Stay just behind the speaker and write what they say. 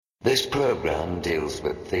This program deals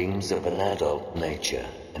with themes of an adult nature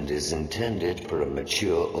and is intended for a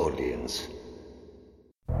mature audience.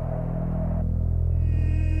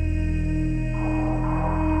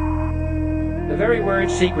 The very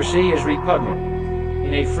word secrecy is repugnant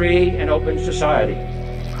in a free and open society.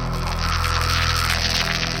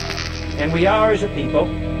 And we are, as a people,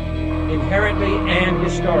 inherently and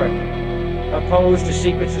historically opposed to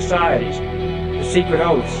secret societies, to secret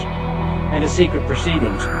oaths, and to secret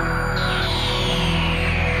proceedings.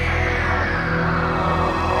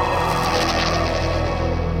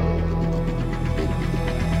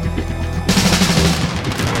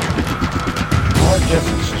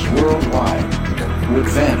 Differences worldwide would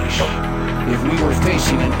vanish if we were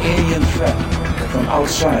facing an alien threat from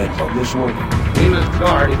outside of this world. We must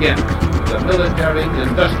guard against the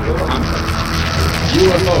military-industrial complex.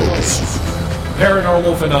 UFOs,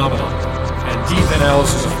 paranormal phenomena, and deep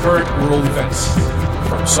analysis of current world events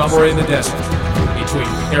from somewhere in the desert between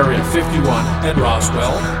Area 51 and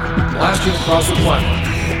Roswell, blasting across the planet.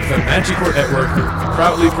 The Manticore Network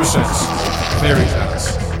proudly presents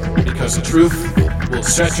Veritas, because the truth will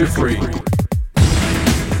set you free.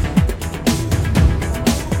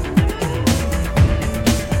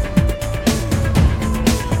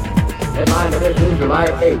 Headline edition, July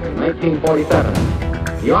 8, 1947.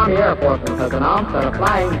 The Army Air Forces has announced that a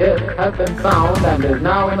flying disc has been found and is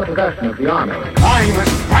now in the possession of the Army. I'm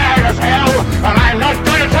as mad as hell, and I'm not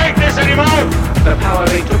going to take this anymore! The power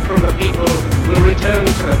they took from the people will return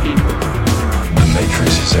to the people. The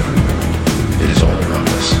Matrix is everywhere. It is all around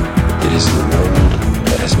us. It is the world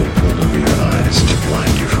that has been pulled over your eyes to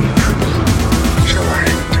blind you from the truth. Shall I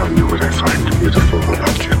tell you what I find beautiful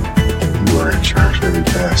about you? You are in charge very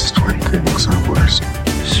fast when things are worse.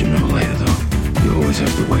 Sooner or later, though, you always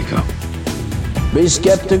have to wake up. Be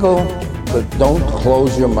skeptical, but don't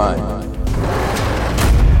close your mind.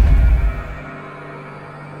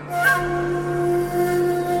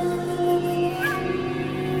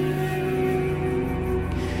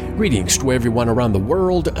 Greetings to everyone around the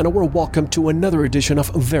world, and a warm welcome to another edition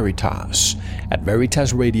of Veritas at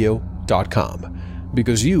veritasradio.com,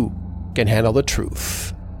 because you can handle the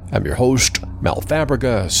truth. I'm your host, Mel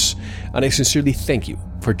Fabregas, and I sincerely thank you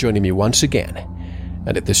for joining me once again.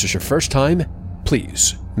 And if this is your first time,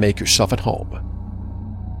 please make yourself at home.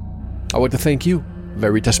 I want to thank you,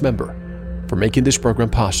 Veritas member, for making this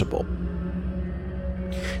program possible.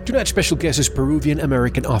 Tonight's special guest is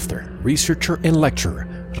Peruvian-American author, researcher, and lecturer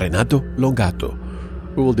Renato Longato,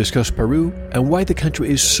 who will discuss Peru and why the country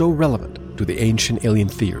is so relevant to the ancient alien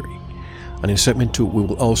theory. And in segment 2, we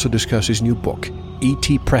will also discuss his new book,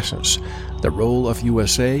 E.T. Presence, The Role of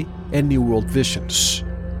USA and New World Visions.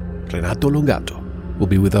 Renato Longato will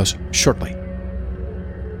be with us shortly.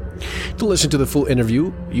 To listen to the full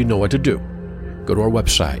interview, you know what to do. Go to our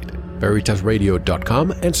website,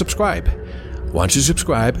 veritasradio.com, and subscribe. Once you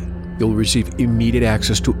subscribe, you'll receive immediate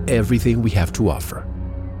access to everything we have to offer.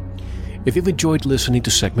 If you've enjoyed listening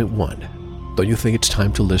to segment 1, don't you think it's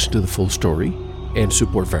time to listen to the full story and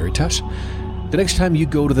support Veritas? The next time you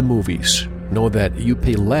go to the movies, know that you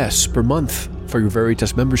pay less per month for your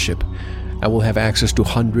Veritas membership and will have access to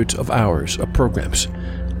hundreds of hours of programs,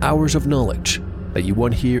 hours of knowledge that you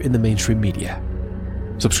won't hear in the mainstream media.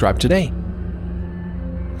 Subscribe today.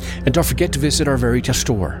 And don't forget to visit our Veritas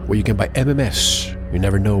store, where you can buy MMS. You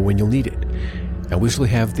never know when you'll need it. And we still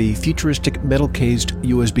have the futuristic metal-cased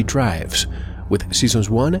USB drives with seasons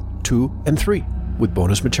 1, 2, and 3 with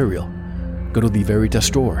bonus material. Go to the Veritas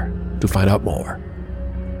store to find out more.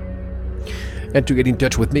 And to get in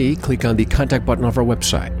touch with me, click on the contact button of our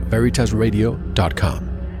website, veritasradio.com.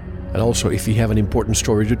 And also, if you have an important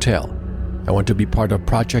story to tell and want to be part of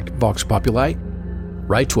Project Vox Populi,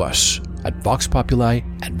 write to us at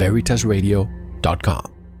voxpopuli@veritasradio.com.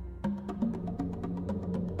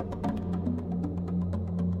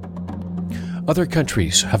 Other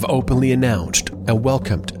countries have openly announced and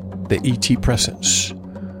welcomed the ET presence.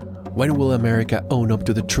 When will America own up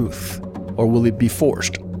to the truth, or will it be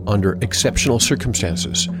forced, under exceptional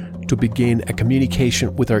circumstances, to begin a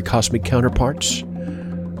communication with our cosmic counterparts?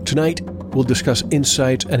 Tonight, we'll discuss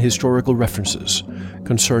insights and historical references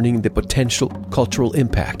concerning the potential cultural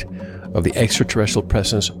impact of the extraterrestrial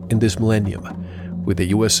presence in this millennium, with the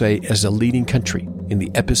USA as the leading country in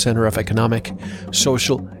the epicenter of economic,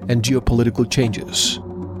 social, and geopolitical changes.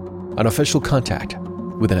 Unofficial contact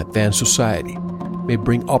with an advanced society may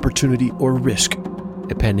bring opportunity or risk,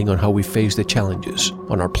 depending on how we face the challenges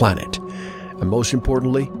on our planet, and most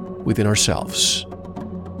importantly, within ourselves.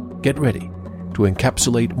 Get ready to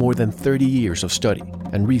encapsulate more than 30 years of study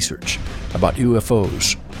and research about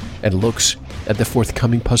UFOs and looks at the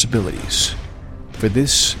forthcoming possibilities. For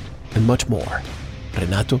this and much more.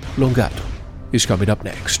 Renato Longato is coming up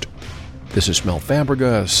next. This is Mel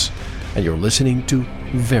Fabregas, and you're listening to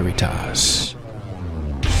Veritas.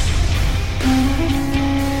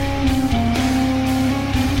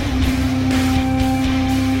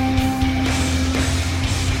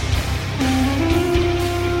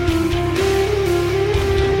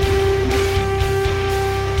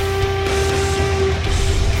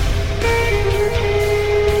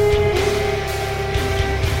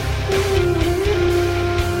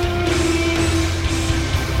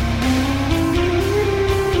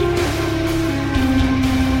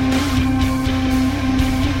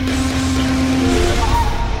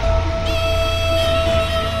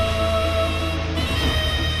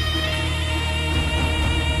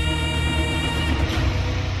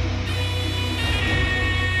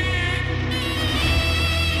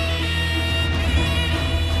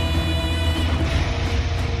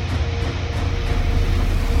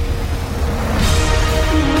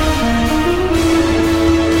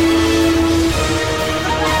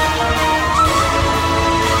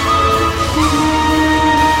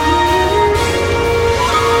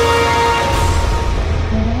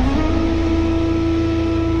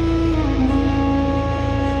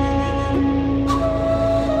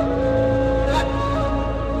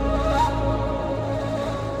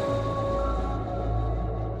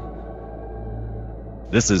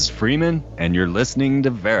 This is Freeman, and you're listening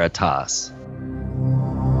to Veritas.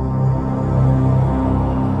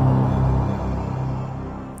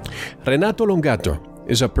 Renato Longato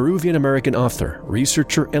is a Peruvian-American author,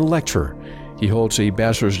 researcher, and lecturer. He holds a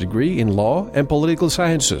bachelor's degree in law and political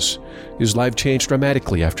sciences. His life changed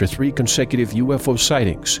dramatically after 3 consecutive UFO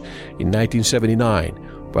sightings in 1979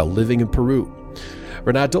 while living in Peru.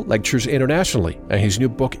 Renato lectures internationally, and his new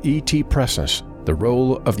book, E.T. Presence, The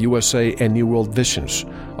Role of USA and New World Visions,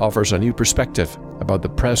 offers a new perspective about the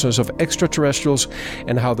presence of extraterrestrials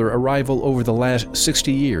and how their arrival over the last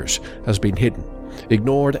 60 years has been hidden,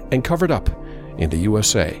 ignored, and covered up in the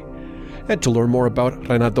USA. And to learn more about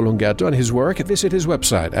Renato Longato and his work, visit his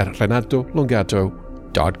website at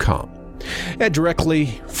renatolongato.com. And directly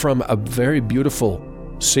from a very beautiful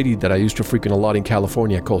city that I used to frequent a lot in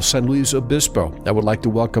California called San Luis Obispo, I would like to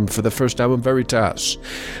welcome for the first time on Veritas,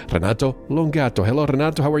 Renato Longato. Hello,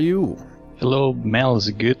 Renato. How are you? Hello, Mel.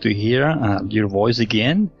 It's good to hear your voice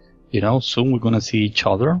again. You know, soon we're going to see each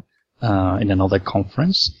other in another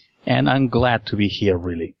conference, and I'm glad to be here,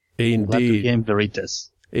 really. Indeed. Glad to be in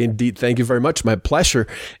Veritas. Indeed. Thank you very much. My pleasure.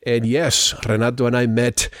 And yes, Renato and I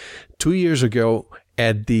met 2 years ago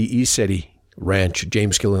at the ECETI Ranch,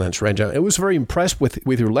 James Gilliland's ranch. I was very impressed with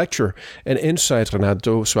your lecture and insights,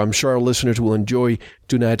 Renato, so I'm sure our listeners will enjoy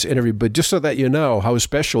tonight's interview. But just so that you know how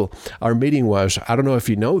special our meeting was, I don't know if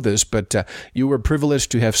you know this, but you were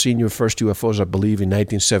privileged to have seen your first UFOs, I believe, in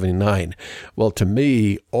 1979. Well, to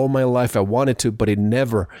me, all my life I wanted to, but it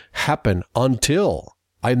never happened until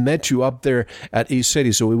I met you up there at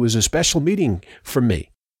ECETI, so it was a special meeting for me.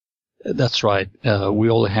 That's right. We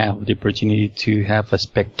all have the opportunity to have a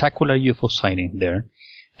spectacular UFO sighting there.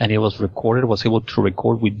 And it was able to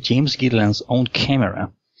record with James Gilliland's own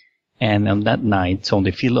camera. And on that night, on the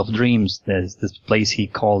Field of Dreams, there's this place he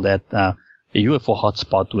called that a UFO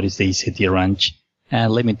hotspot, which is the ECETI Ranch.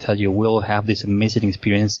 And let me tell you, we'll have this amazing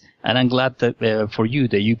experience. And I'm glad that for you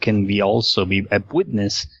that you can also be a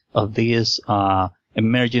witness of this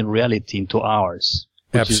emerging reality into ours.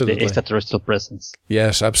 Which Absolutely. Is the extraterrestrial presence.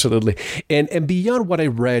 Yes, absolutely. And beyond what I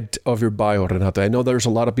read of your bio, Renato, I know there's a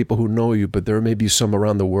lot of people who know you, but there may be some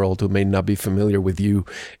around the world who may not be familiar with you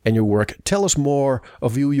and your work. Tell us more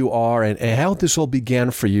of who you are and how this all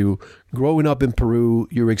began for you, growing up in Peru,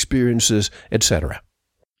 your experiences, etc.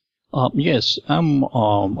 Yes, I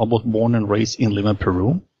was born and raised in Lima,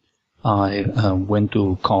 Peru. I went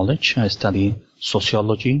to college. I studied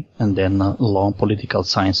sociology and then law and political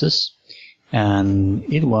sciences. And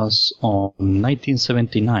it was on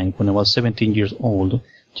 1979 when I was 17 years old,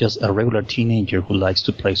 just a regular teenager who likes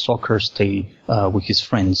to play soccer, stay with his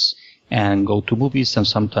friends, and go to movies and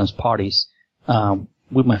sometimes parties.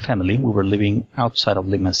 With my family, we were living outside of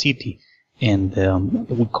Lima City, and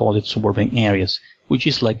we call it suburban areas, which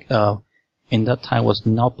is like in that time was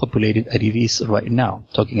not populated as it is right now.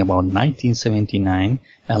 Talking about 1979,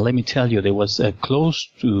 and let me tell you, there was close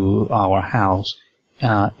to our house.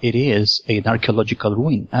 It is an archaeological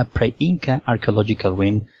ruin, a pre-Inca archaeological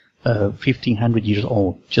ruin, 1500 years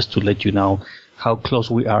old, just to let you know how close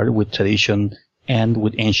we are with tradition and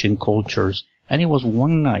with ancient cultures. And it was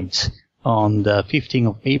one night on the 15th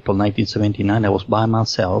of April, 1979, I was by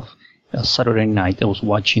myself, a Saturday night, I was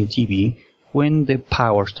watching TV when the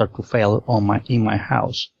power started to fail in my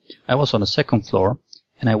house. I was on the second floor,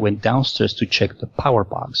 and I went downstairs to check the power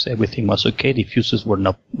box. Everything was okay. The fuses were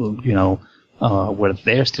not, were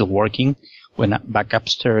there, still working. Went back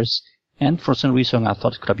upstairs, and for some reason I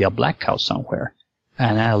thought it could be a blackout somewhere.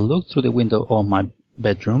 And I looked through the window of my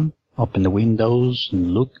bedroom, opened the windows,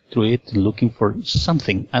 and looked through it, looking for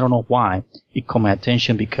something. I don't know why. It caught my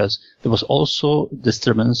attention because there was also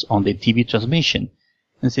disturbance on the TV transmission.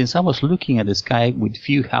 And since I was looking at the sky with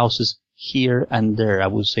few houses here and there, I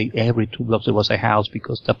would say every 2 blocks there was a house,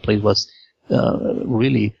 because that place was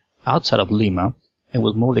really outside of Lima. It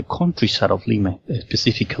was more the countryside of Lima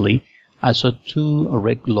specifically. I saw 2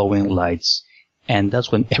 red glowing lights, and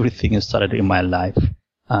that's when everything started in my life,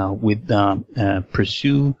 with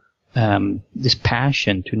pursue this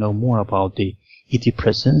passion to know more about the ET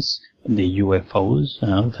presence, the UFOs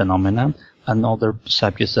phenomena, and other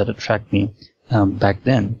subjects that attract me back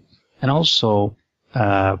then. And also,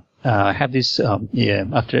 I have this,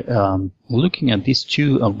 after looking at these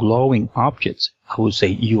 2 glowing objects, I would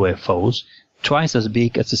say UFOs, twice as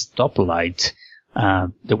big as a stoplight.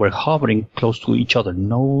 They were hovering close to each other,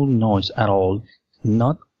 no noise at all,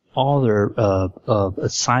 not other a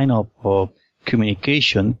sign of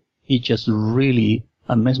communication. It just really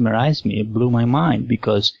mesmerized me. It blew my mind,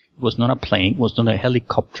 because it was not a plane, it was not a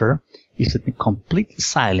helicopter. It's in complete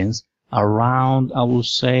silence around, I would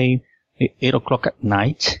say, 8 o'clock at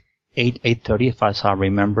night, 8:30 as I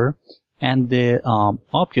remember. And the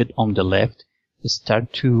object on the left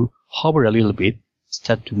started to hover a little bit,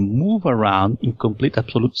 start to move around in complete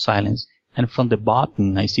absolute silence. And from the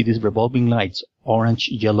bottom, I see these revolving lights, orange,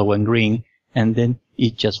 yellow, and green. And then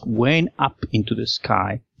it just went up into the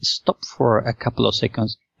sky, stopped for a couple of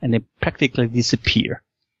seconds, and then practically disappeared.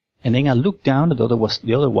 And then I looked down, the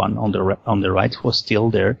other one on the right was still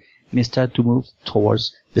there, and it started to move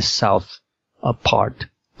towards the south part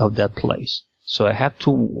of that place. So I had to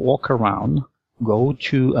walk around,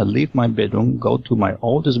 leave my bedroom, go to my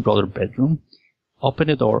oldest brother's bedroom, open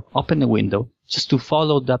the door, open the window, just to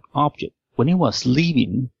follow that object. When it was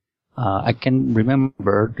leaving, I can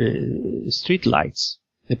remember the street lights,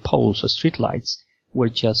 the poles of street lights were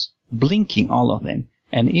just blinking, all of them.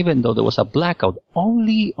 And even though there was a blackout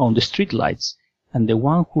only on the street lights, and the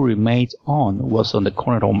one who remained on was on the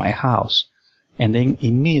corner of my house. And then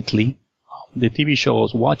immediately, the TV show I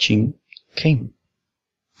was watching came.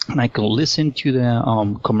 And I could listen to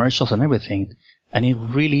the commercials and everything, and it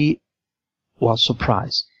really was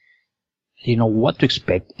surprised. I didn't know what to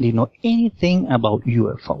expect. I didn't know anything about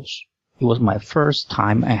UFOs. It was my first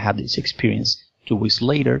time I had this experience. 2 weeks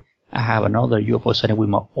later, I have another UFO sighting with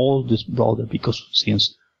my oldest brother, because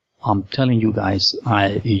since I'm telling you guys,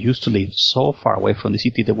 I used to live so far away from the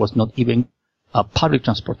city, there was not even a public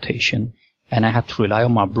transportation, and I had to rely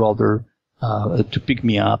on my brother to pick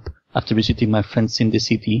me up after visiting my friends in the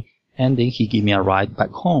city, and then he gave me a ride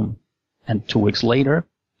back home. And 2 weeks later,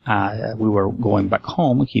 we were going back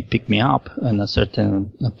home. He picked me up in a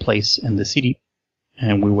certain place in the city,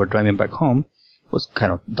 and we were driving back home. It was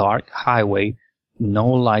kind of dark highway, no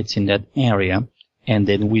lights in that area, and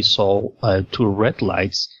then we saw 2 red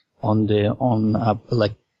lights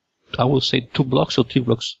like I would say 2 blocks or 3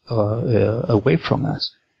 blocks away from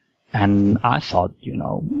us. And I thought,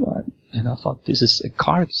 this is a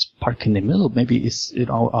car parked in the middle. Maybe it's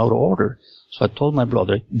out of order. So I told my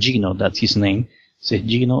brother, Gino, that's his name. I said,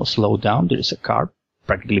 Gino, slow down. There's a car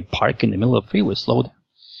practically parked in the middle of the freeway. Slow down.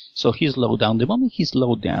 So he slowed down. The moment he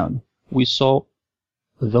slowed down, we saw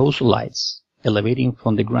those lights elevating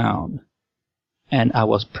from the ground. And I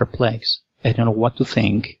was perplexed. I didn't know what to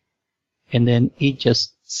think. And then it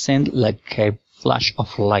just sent like a flash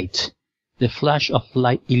of light. The flash of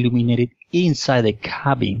light illuminated inside the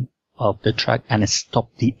cabin of the truck and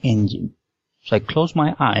stopped the engine. So I closed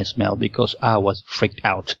my eyes, Mel, because I was freaked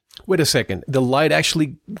out. Wait a second. The light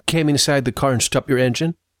actually came inside the car and stopped your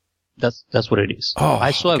engine? That's what it is. Oh,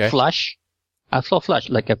 I saw okay. a flash. I saw a flash,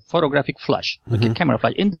 like a photographic flash, like a camera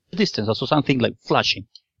flash. In the distance, I saw something like flashing.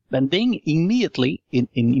 And then immediately,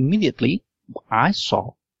 I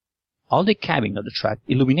saw all the cabin of the truck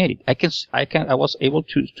illuminated. I was able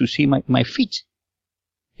to see my feet.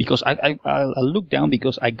 Because I looked down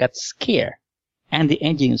because I got scared. And the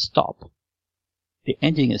engine stopped.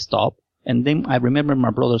 And then I remember my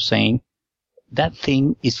brother saying, that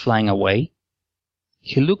thing is flying away.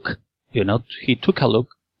 He took a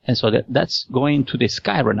look, and so that's going to the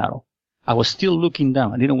sky, Renato. I was still looking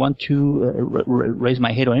down. I didn't want to raise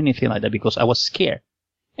my head or anything like that because I was scared.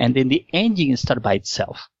 And then the engine started by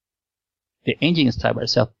itself.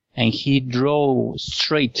 And he drove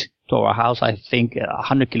straight to our house, I think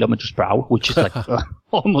 100 kilometers per hour, which is like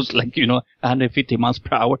almost like, 150 miles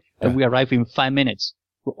per hour. And we arrived in 5 minutes.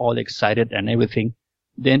 We're all excited and everything.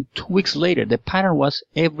 Then 2 weeks later, the pattern was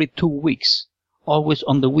every 2 weeks, always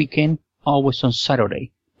on the weekend, always on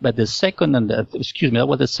Saturday. But that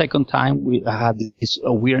was the second time I had this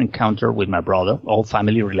weird encounter with my brother, all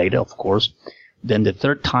family related, of course. Then the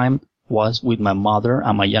third time was with my mother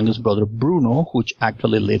and my youngest brother, Bruno, which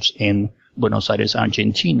actually lives in Buenos Aires,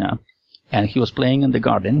 Argentina. And he was playing in the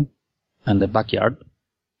garden, in the backyard.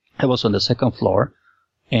 I was on the second floor,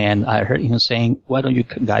 and I heard him saying, "Why don't you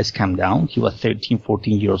guys come down?" He was 13,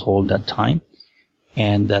 14 years old that time.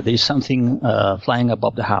 And there's something flying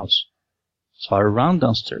above the house. So I ran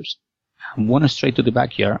downstairs. I went straight to the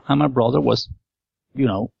backyard, and my brother was,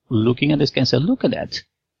 looking at the sky and said, "Look at that."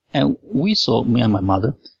 And we saw, me and my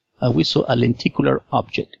mother, we saw a lenticular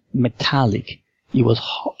object, metallic. It was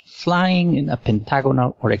flying in a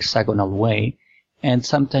pentagonal or hexagonal way. And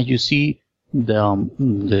sometimes you see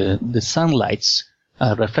the sunlights,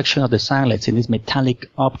 reflection of the sunlights in this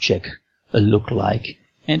metallic object look like.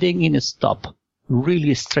 And then it stopped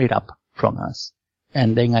really straight up from us.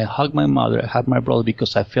 And then I hugged my mother, I hugged my brother,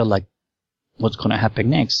 because I felt like, what's going to happen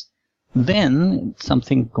next? Then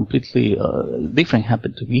something completely different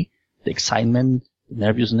happened to me. The excitement, the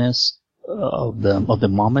nervousness of the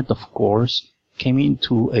moment, of course, came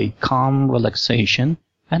into a calm relaxation,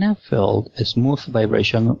 and I felt a smooth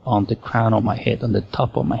vibration on the crown of my head, on the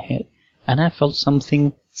top of my head. And I felt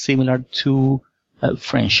something similar to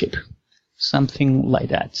friendship, something like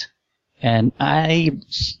that. And I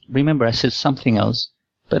remember I said something else,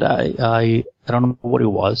 but I don't know what it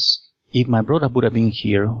was. If my brother would have been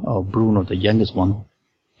here, or Bruno, the youngest one,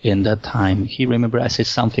 in that time, he remembered I said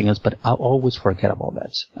something else, but I always forget about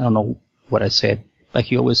that. I don't know what I said, but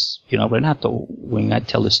he always, Renato, when I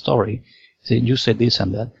tell the story, he said, "You said this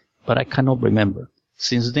and that," but I cannot remember.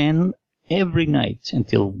 Since then, every night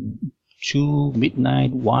until 2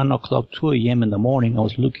 midnight, 1 o'clock, 2 a.m. in the morning, I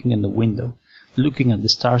was looking in the window, looking at the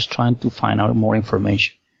stars, trying to find out more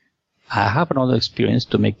information. I have another experience,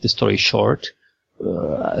 to make the story short.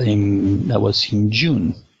 That was in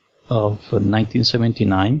June of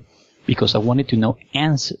 1979, because I wanted to know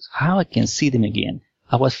answers, how I can see them again.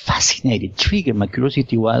 I was fascinated, triggered. My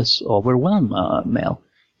curiosity was overwhelmed, Mel.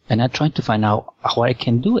 And I tried to find out how I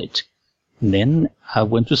can do it. And then I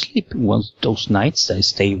went to sleep. Once those nights, I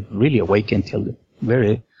stayed really awake until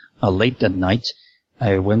very late at night.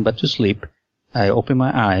 I went back to sleep. I opened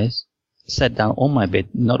my eyes, sat down on my bed,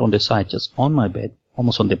 not on the side, just on my bed,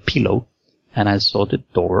 almost on the pillow, and I saw the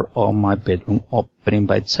door of my bedroom opening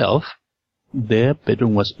by itself. The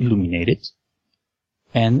bedroom was illuminated,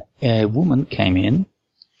 and a woman came in.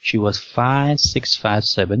 She was 5'6",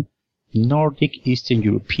 5'7", Nordic Eastern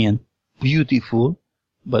European, beautiful,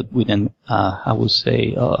 but with an, I would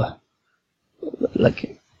say,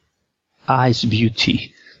 like ice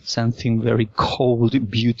beauty, something very cold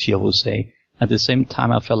beauty, I would say. At the same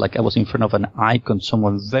time, I felt like I was in front of an icon,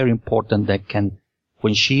 someone very important that can,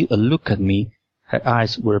 when she looked at me, her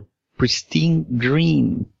eyes were pristine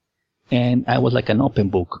green, and I was like an open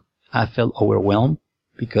book. I felt overwhelmed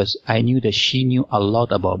because I knew that she knew a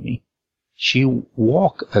lot about me. She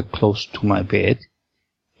walked close to my bed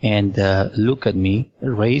and looked at me,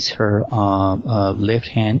 raised her left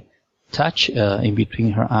hand, touched in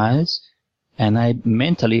between her eyes, and I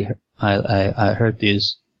mentally I heard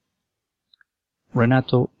this: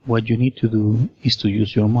 "Renato, what you need to do is to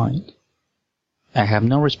use your mind." I have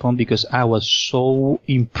no response because I was so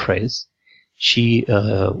impressed. She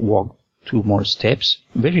walked 2 more steps,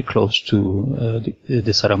 very close to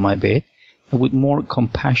the side of my bed, and with more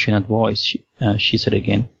compassionate voice, she said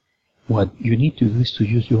again, "What you need to do is to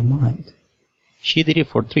use your mind." She did it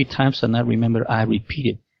for 3 times, and I remember I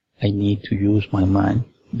repeated, "I need to use my mind."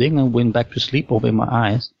 Then I went back to sleep, opened my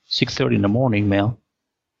eyes, 6:30 in the morning, Mel.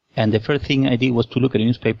 And the first thing I did was to look at the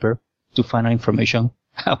newspaper to find out information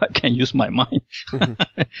how I can use my mind.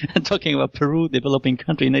 I'm talking about Peru, developing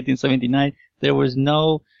country in 1979. There was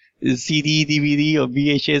no CD, DVD, or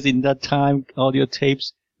VHS in that time, audio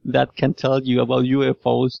tapes that can tell you about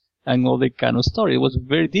UFOs and all that kind of story. It was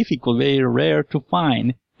very difficult, very rare to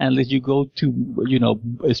find, unless you go to,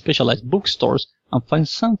 specialized bookstores and find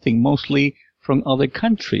something, mostly from other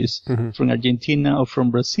countries, from Argentina or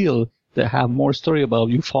from Brazil, that have more story about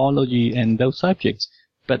ufology and those subjects.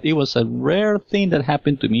 But it was a rare thing that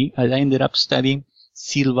happened to me. I ended up studying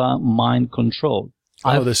Silva mind control.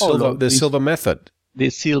 The Silva method. The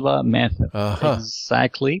Silva method.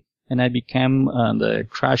 Exactly. And I became the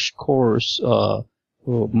crash course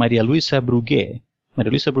Maria Luisa Brugué.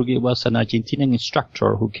 Maria Luisa Brugué was an Argentinian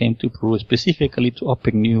instructor who came to Peru specifically to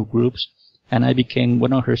open new groups. And I became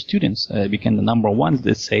one of her students. I became the number 1,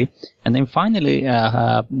 let's say. And then finally, I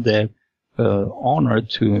have the honor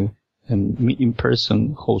to and meet in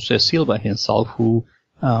person Jose Silva himself, who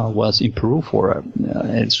was in Peru for a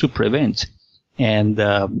super event. And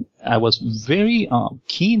I was very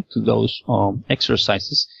keen to those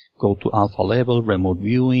exercises. Go to alpha level, remote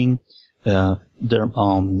viewing, reading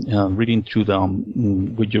through the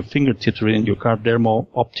with your fingertips, reading your card,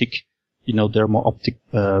 dermo-optic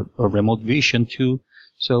remote vision too.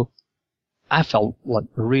 So I felt like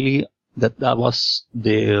really that was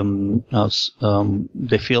the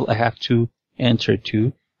field I have to enter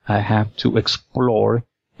to. I have to explore,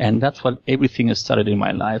 and that's what everything started in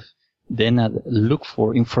my life. Then I look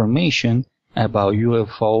for information about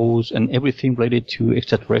UFOs and everything related to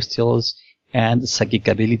extraterrestrials and psychic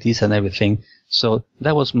abilities and everything. So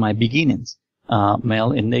that was my beginnings,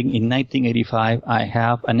 Mel. And then in 1985, I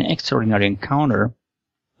have an extraordinary encounter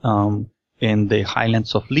in the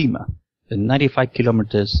highlands of Lima, 95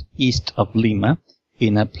 kilometers east of Lima,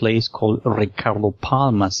 in a place called Ricardo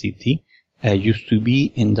Palma City. Used to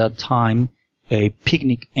be in that time a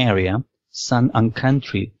picnic area, sun and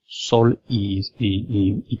country, sol y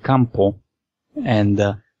campo. And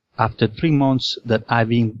after 3 months that I've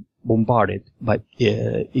been bombarded by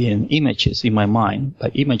images in my mind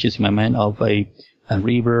of a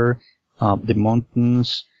river, the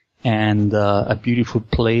mountains, and a beautiful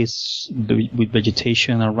place with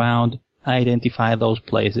vegetation around, I identify those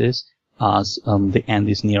places as the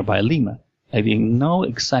Andes nearby Lima. I didn't know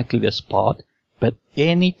exactly the spot, but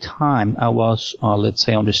any time I was, let's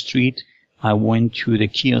say, on the street, I went to the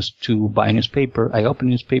kiosk to buy a newspaper. I opened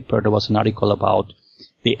a newspaper. There was an article about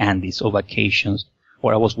the Andes or vacations.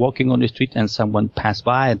 Or I was walking on the street and someone passed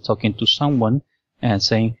by and talking to someone and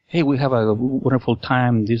saying, hey, we have a wonderful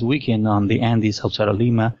time this weekend on the Andes outside of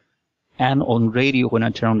Lima. And on radio, when I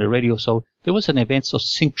turned on the radio, so there was an event of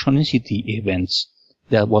synchronicity events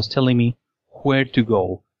that was telling me where to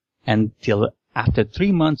go. Until after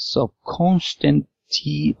 3 months of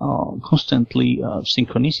constantly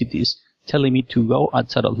synchronicities telling me to go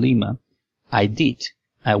outside of Lima, I did.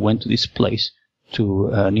 I went to this place,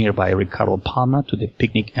 to nearby Ricardo Palma, to the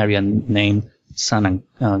picnic area named Sun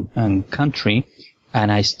and Country,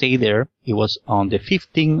 and I stayed there. It was on the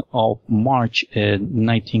 15th of March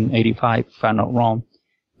 1985, if I'm not wrong,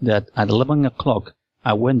 that at 11 o'clock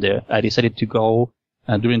I went there. I decided to go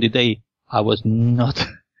during the day. I was not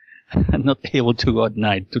able to go at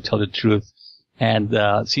night, to tell the truth. And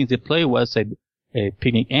since the place was a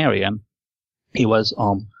picnic area, it was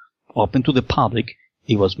open to the public.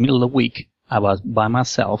 It was middle of the week. I was by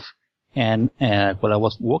myself, and while I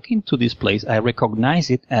was walking to this place, I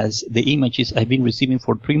recognized it as the images I've been receiving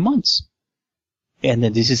for 3 months. And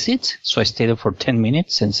then this is it. So I stayed there for 10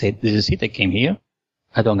 minutes and said, this is it. I came here.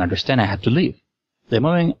 I don't understand. I have to leave. The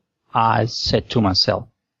moment I said to myself,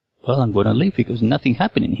 well, I'm going to leave because nothing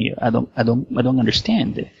happening here. I don't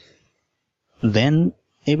understand. Then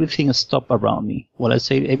everything stopped around me. When I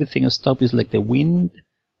say everything stopped, is like the wind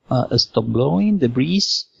stopped blowing, the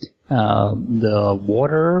breeze, the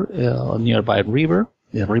water nearby river,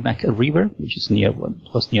 the Rimac River, which is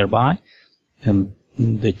was nearby,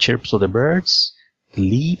 the chirps of the birds, the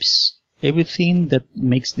leaves, everything that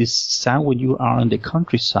makes this sound when you are in the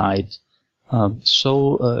countryside,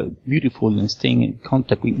 so beautiful and staying in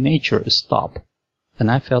contact with nature, stop.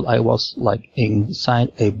 And I felt I was like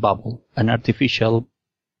inside a bubble, an artificial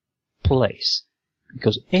place,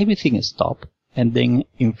 because everything stopped. And then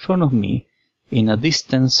in front of me, in a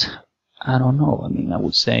distance, I don't know, I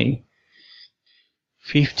would say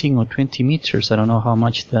 15 or 20 meters, I don't know how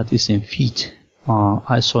much that is in feet,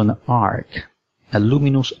 I saw an arc, a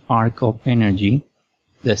luminous arc of energy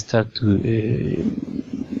that started to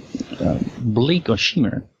blink or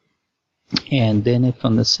shimmer. And then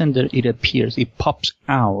from the center, it appears, it pops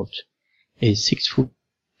out a 6'2"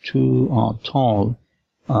 tall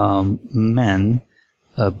man,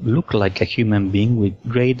 looked like a human being with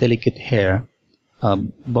gray, delicate hair,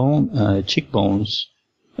 cheekbones,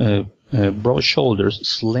 broad shoulders,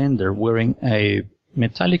 slender, wearing a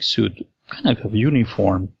metallic suit, kind of a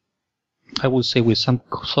uniform, I would say, with some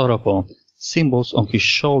sort of symbols on his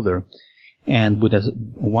shoulder, and with a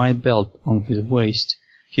white belt on his waist.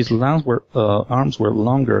 His arms were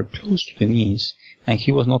longer, close to the knees, and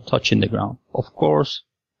he was not touching the ground. Of course,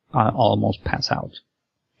 I almost passed out.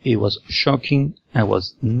 It was shocking. I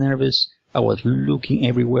was nervous. I was looking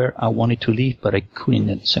everywhere. I wanted to leave, but I couldn't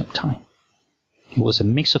at the same time. It was a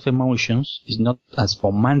mix of emotions. It's not as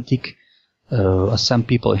romantic as some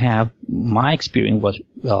people have. My experience was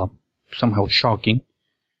somehow shocking,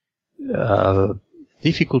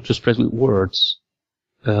 difficult to express with words.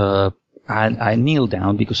 I kneeled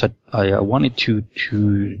down because I wanted to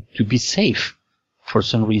be safe for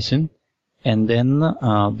some reason. And then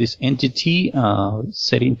this entity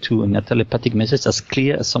said into a telepathic message as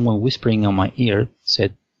clear as someone whispering in my ear,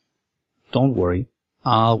 said, "Don't worry,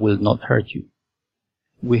 I will not hurt you.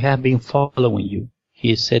 We have been following you."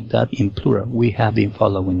 He said that in plural. "We have been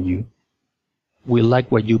following you. We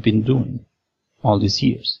like what you've been doing all these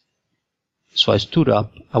years." So I stood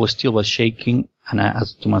up. I was shaking, and I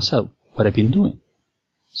asked to myself, what I've been doing.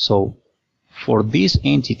 So for this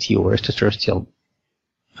entity or extraterrestrial,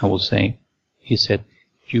 I will say, he said,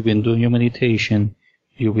 "You've been doing your meditation.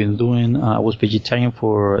 You've been doing, I was vegetarian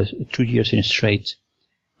for 2 years in straight.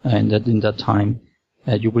 And that in that time,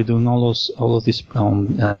 you were doing all of this,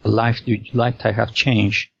 lifestyle have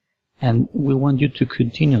changed. And we want you to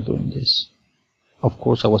continue doing this." Of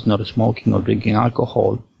course, I was not smoking or drinking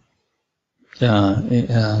alcohol,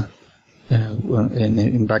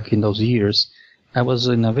 back in those years. I was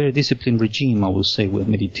in a very disciplined regime, I would say, with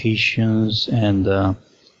meditations and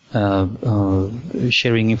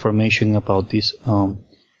sharing information about this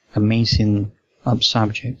amazing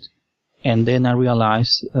subject. And then I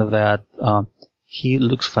realized that he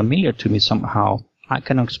looks familiar to me somehow. I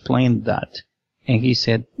cannot explain that. And he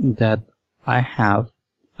said that I have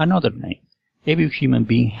another name. Every human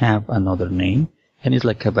being have another name, and it's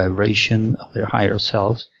like a vibration of their higher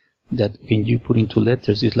selves that when you put into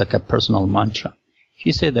letters, it's like a personal mantra.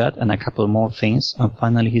 He said that and a couple more things, and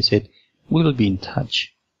finally he said, "We will be in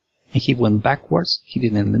touch." And he went backwards. He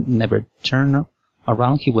never turn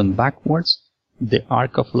around. He went backwards. The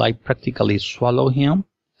arc of light practically swallowed him,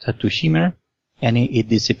 started to shimmer, and it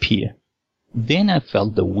disappeared. Then I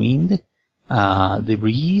felt the wind, the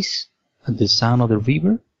breeze, the sound of the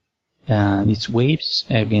river, and its waves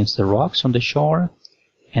against the rocks on the shore.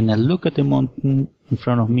 And I looked at the mountain in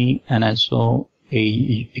front of me, and I saw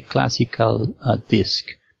a classical disc,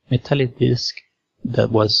 metallic disc that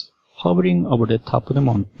was hovering over the top of the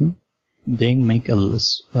mountain, then make a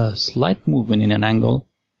slight movement in an angle,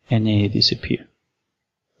 and it disappeared.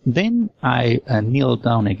 Then I kneeled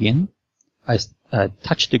down again. I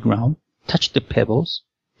touched the ground, touched the pebbles,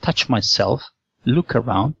 touched myself, looked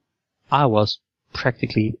around. I was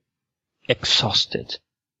practically exhausted.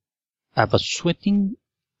 I was sweating.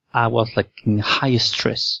 I was like in high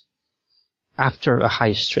stress. After a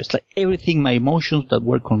high stress, like everything, my emotions that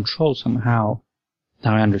were controlled somehow,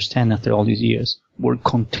 now I understand after all these years, were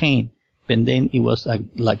contained. But then it was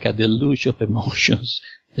like a deluge of emotions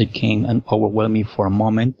that came and overwhelmed me for a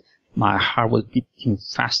moment. My heart was beating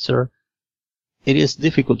faster. It is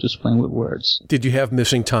difficult to explain with words. Did you have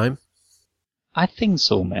missing time? I think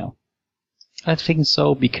so, Mel. I think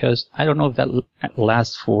so, because I don't know if that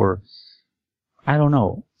lasts for, I don't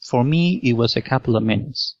know. For me, it was a couple of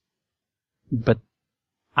minutes. But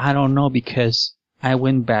I don't know, because I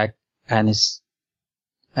went back and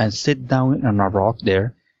sit down on a rock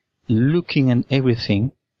there, looking at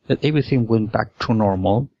everything, that everything went back to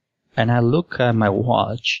normal. And I look at my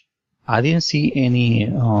watch. I didn't see any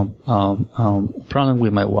problem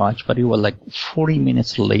with my watch, but it was like 40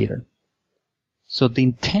 minutes later. So the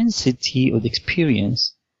intensity of the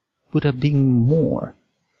experience would have been more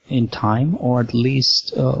in time, or at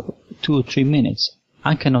least 2 or 3 minutes.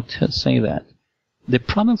 I cannot say that. The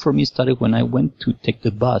problem for me started when I went to take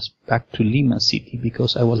the bus back to Lima City,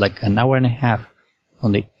 because I was like an hour and a half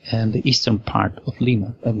on the eastern part of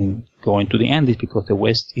Lima. I mean, going to the Andes, because the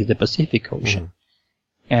west is the Pacific Ocean.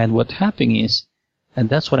 Mm-hmm. And what happened is, and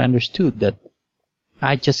that's what I understood, that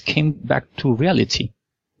I just came back to reality,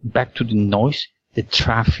 back to the noise, the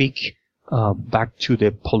traffic, back to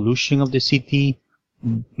the pollution of the city,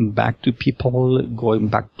 back to people going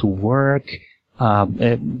back to work,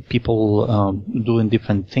 people doing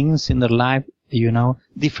different things in their life,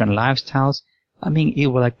 different lifestyles. I mean, it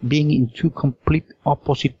was like being in two complete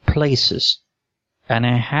opposite places. And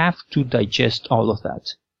I have to digest all of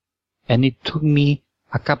that. And it took me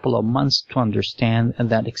a couple of months to understand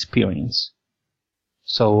that experience.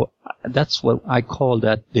 So that's what I call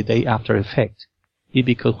that the day after effect.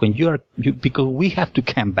 Because when because we have to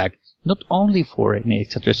come back, not only for an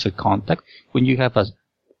extraterrestrial contact, when you have a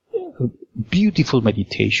beautiful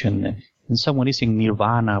meditation and someone is in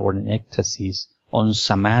nirvana or in ecstasy, on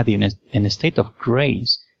samadhi, in a state of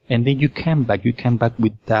grace, and then you come back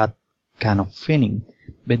with that kind of feeling.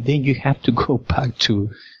 But then you have to go back to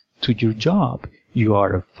your job. You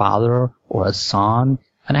are a father or a son,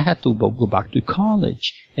 and I had to go back to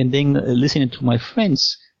college, and then listening to my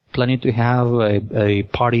friends planning to have a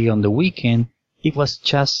party on the weekend. It was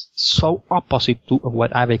just so opposite to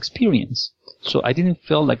what I've experienced. So I didn't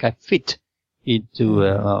feel like I fit into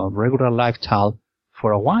a regular lifestyle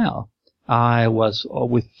for a while. I was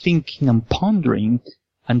always thinking and pondering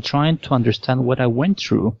and trying to understand what I went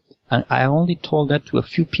through. And I only told that to a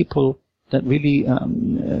few people that really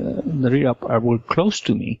were close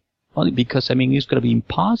to me. Only because, I mean, it's going to be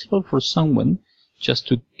impossible for someone just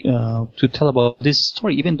to tell about this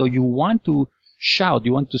story, even though you want to shout,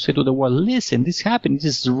 you want to say to the world, listen, this happened,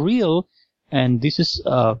 this is real, and this is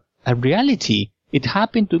a reality. It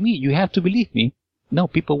happened to me. You have to believe me. No,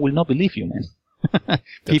 people will not believe you, man.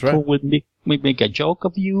 People will make a joke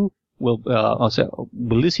of you, will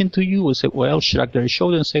listen to you, will say, well, shrug their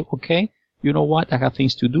shoulders and say, okay, you know what, I have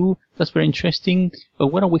things to do. That's very interesting. But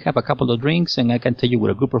why don't we have a couple of drinks and I can tell you with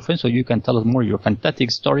a group of friends so you can tell us more of your fantastic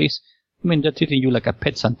stories. I mean, they're treating you like a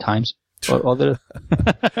pet sometimes. Or other.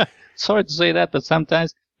 Sorry to say that, but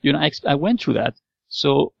sometimes, I went through that.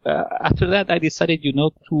 So after that, I decided,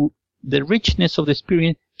 to the richness of the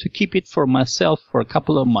experience, to keep it for myself for a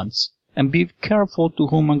couple of months and be careful to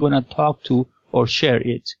whom I'm going to talk to or share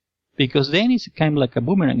it. Because then it's kind of like a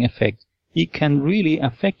boomerang effect. It can really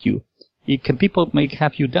affect you. People may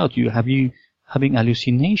have you doubt you. Having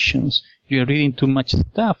hallucinations? You're reading too much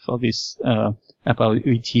stuff of this, about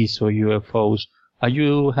ETs or UFOs. Are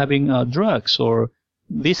you having drugs or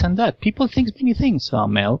this and that? People think many things,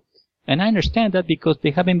 Mel. And I understand that because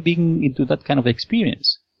they haven't been into that kind of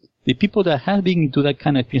experience. The people that have been into that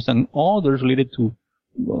kind of experience and others related to,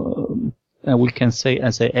 we can say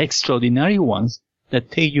as a extraordinary ones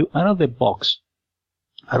that take you out of the box,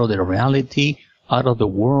 out of the reality, out of the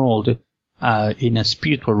world, in a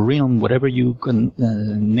spiritual realm, whatever you can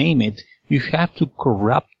name it. You have to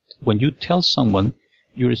corrupt, when you tell someone,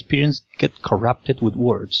 your experience get corrupted with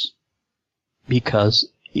words. Because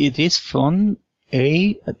it is from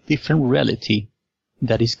a different reality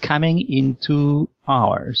that is coming into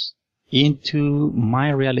ours, into my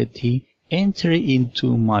reality, enter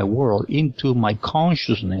into my world, into my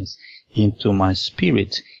consciousness, into my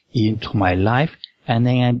spirit, into my life, and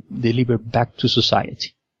then I deliver back to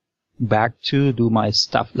society. Back to do my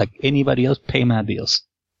stuff like anybody else, pay my bills.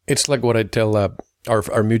 It's like what I tell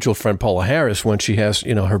our mutual friend Paula Harris when she has,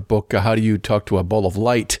 her book, How Do You Talk to a Ball of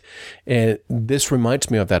Light? And this reminds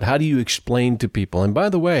me of that. How do you explain to people? And by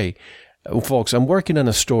the way, folks, I'm working on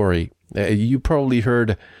a story. You probably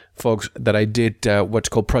heard, folks, that I did what's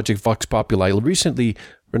called Project Vox Populi. Recently,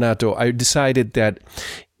 Renato, I decided that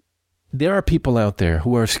there are people out there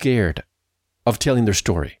who are scared of telling their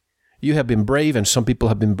story. You have been brave, and some people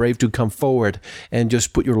have been brave to come forward and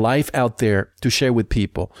just put your life out there to share with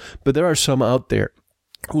people. But there are some out there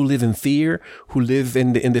who live in fear, who live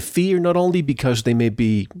in the fear not only because they may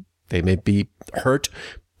be hurt,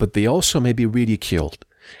 but they also may be ridiculed.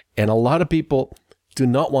 And a lot of people do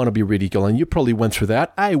not want to be ridiculed. And you probably went through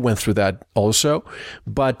that. I went through that also.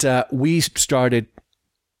 But we started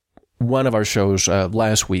one of our shows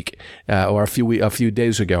last week or a few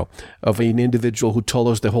days ago of an individual who told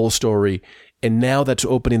us the whole story, and now that's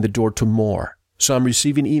opening the door to more. So I'm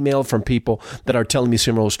receiving email from people that are telling me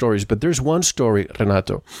similar stories. But there's one story,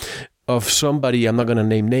 Renato, of somebody, I'm not going to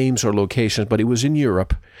name names or locations, but it was in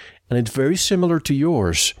Europe, and it's very similar to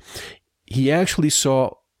yours. He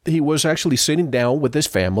was actually sitting down with his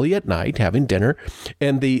family at night having dinner,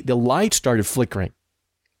 and the light started flickering.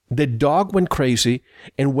 The dog went crazy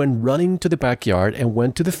and went running to the backyard and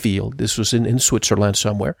went to the field. This was in Switzerland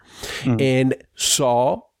somewhere, and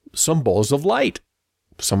saw some balls of light,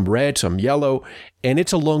 some red, some yellow. And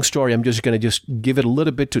it's a long story. I'm just going to give it a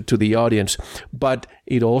little bit to the audience. But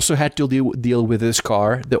it also had to deal with his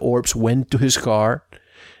car. The orbs went to his car,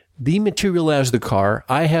 dematerialized the car.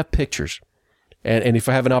 I have pictures. And if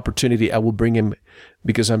I have an opportunity, I will bring him,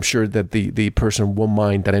 because I'm sure that the person won't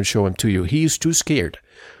mind that I show him to you. He's too scared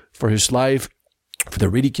for his life, for the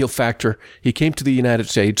ridicule factor. He came to the United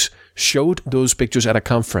States, showed those pictures at a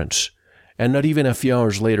conference, and not even a few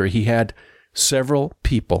hours later, he had several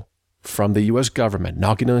people from the U.S. government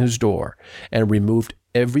knocking on his door and removed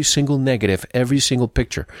every single negative, every single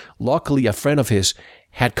picture. Luckily, a friend of his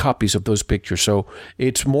had copies of those pictures. So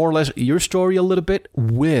it's more or less your story a little bit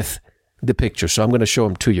with the picture. So I'm going to show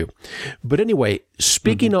them to you. But anyway,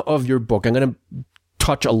 speaking of your book, I'm going to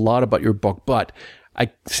touch a lot about your book, but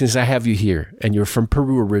since I have you here and you're from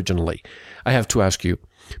Peru originally, I have to ask you,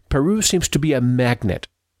 Peru seems to be a magnet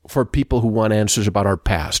for people who want answers about our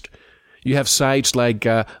past. You have sites like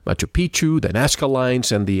Machu Picchu, the Nazca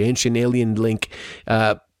Lines, and the Ancient Alien Link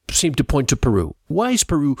seem to point to Peru. Why is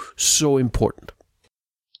Peru so important?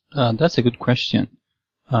 That's a good question.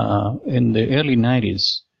 In the early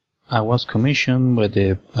 90s, I was commissioned by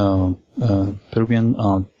the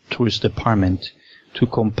Peruvian Tourist Department to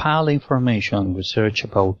compile information, research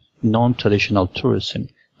about non-traditional tourism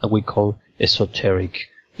that we call esoteric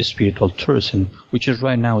spiritual tourism, which is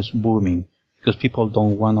right now is booming because people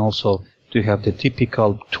don't want also to have the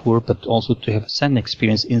typical tour, but also to have an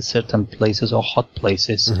experience in certain places or hot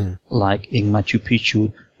places, like in Machu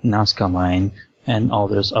Picchu, Nazca Line, and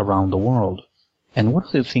others around the world. And one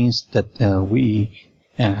of the things that we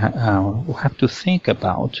have to think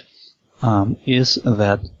about is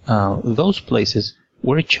that those places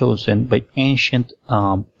were chosen by ancient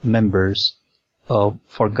members of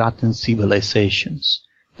forgotten civilizations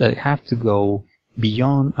that have to go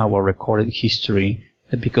beyond our recorded history,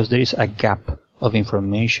 because there is a gap of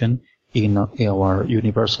information in our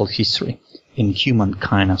universal history, in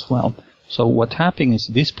humankind as well. So what happens is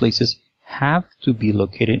these places have to be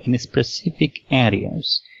located in specific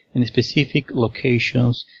areas, in specific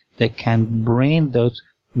locations that can bring those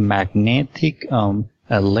magnetic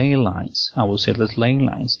ley lines, I would say those ley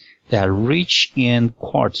lines, that are rich in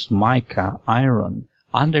quartz, mica, iron,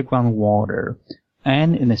 underground water,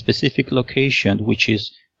 and in a specific location, which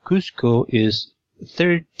is Cusco is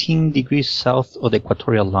 13 degrees south of the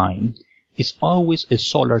equatorial line. It's always a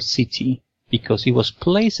solar city because it was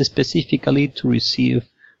placed specifically to receive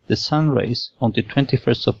the sun rays on the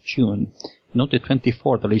 21st of June, not the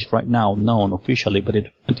 24th, at least right now known officially, but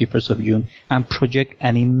the 21st of June, and project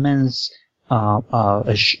an immense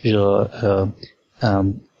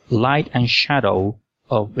light and shadow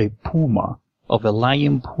of a puma, of a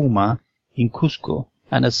lion puma in Cusco.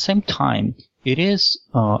 And at the same time, it is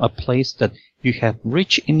a place that you have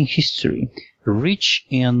rich in history, rich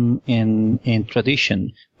in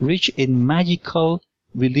tradition, rich in magical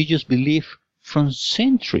religious belief from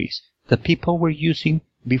centuries that people were using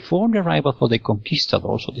before the arrival of the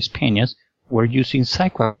conquistadors or the Spaniards were using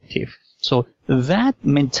psychoactive. So that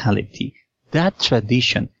mentality, that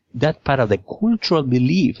tradition, that part of the cultural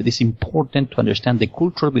belief, it is important to understand the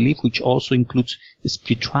cultural belief, which also includes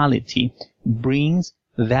spirituality, brings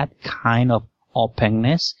that kind of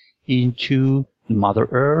openness into Mother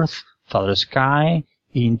Earth, Father Sky,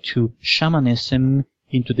 into shamanism,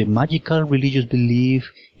 into the magical religious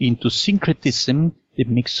belief, into syncretism, the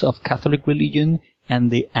mix of Catholic religion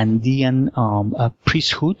and the Andean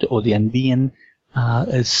priesthood or the Andean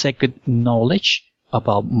sacred knowledge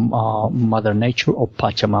about Mother Nature or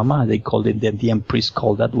Pachamama. They call it, the Andean priests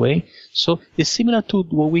call that way. So it's similar to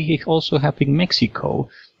what we also have in Mexico,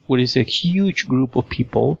 where it's a huge group of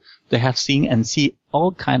people that have seen and see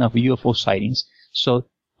all kind of UFO sightings. So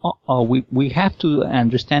we have to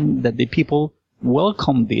understand that the people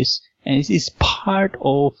welcome this, and it is part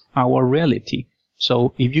of our reality.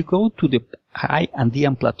 So if you go to the high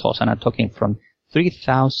Andean plateaus, and I'm talking from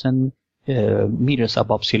 3,000 meters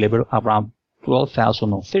above sea level, around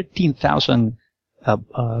 12,000 or 13,000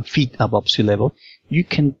 feet above sea level, you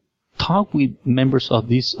can talk with members of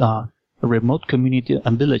these remote community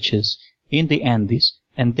and villages in the Andes,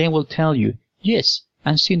 and they will tell you, yes,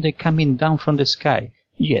 I'm seeing them coming down from the sky.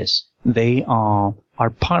 Yes, they are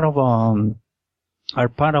part of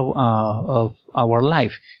our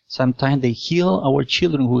life. Sometimes they heal our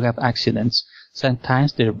children who have accidents.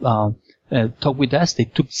 Sometimes they talk with us. They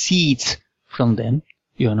took seeds from them,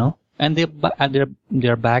 and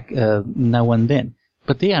they're back now and then.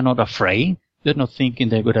 But they are not afraid. They're not thinking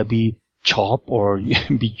they're going to be chopped or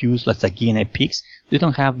be used as guinea pigs. They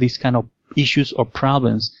don't have these kind of issues or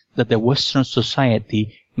problems that the Western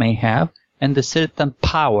society may have, and the certain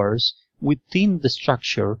powers within the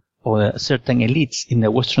structure or certain elites in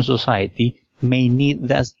the Western society may need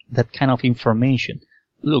that kind of information.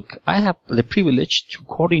 Look, I have the privilege to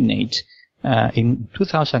coordinate in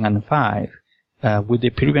 2005 with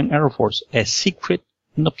the Peruvian Air Force a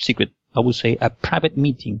private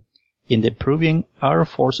meeting in the Peruvian Air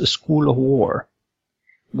Force School of War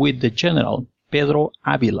with the General Pedro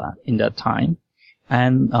Avila in that time,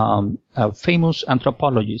 and a famous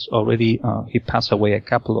anthropologist, already he passed away a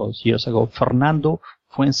couple of years ago, Fernando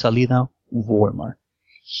Fuensalida Vormar.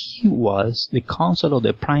 He was the counsel of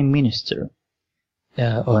the Prime Minister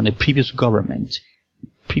on the previous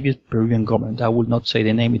Peruvian government. I will not say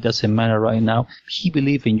the name, it doesn't matter right now. He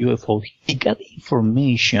believed in UFO. He got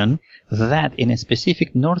information that in a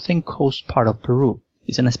specific northern coast part of Peru,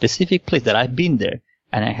 it's in a specific place that I've been there,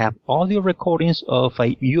 and I have audio recordings of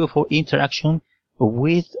a UFO interaction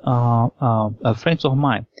with friends of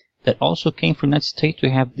mine that also came from the United States to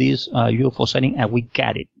have this UFO sighting, and we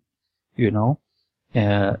got it,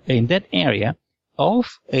 in that area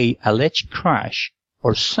of a alleged crash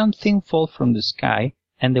or something fall from the sky,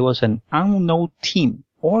 and there was an unknown team,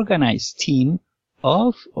 organized team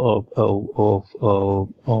of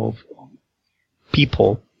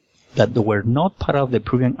people that were not part of the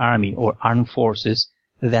Peruvian army or armed forces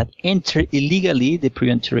that entered illegally the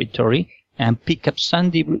Peruvian territory and pick up some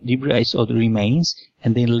debris or the remains,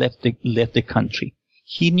 and then left the country.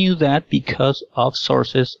 he knew that because of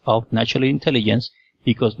sources of national intelligence,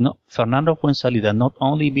 because Fernando Fuenzalida, not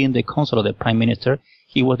only being the counsel of the Prime Minister,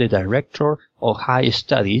 he was the director of high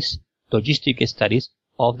studies, logistic studies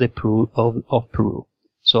of Peru.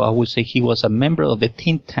 So I would say he was a member of the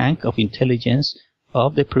think tank of intelligence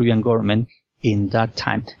of the Peruvian government in that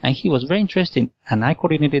time. And he was very interesting, and I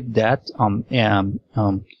coordinated that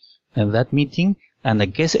that meeting, and the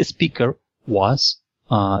guest speaker was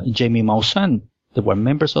Jamie Maussan. They were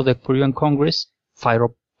members of the Peruvian Congress,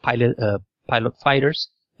 pilot fighters.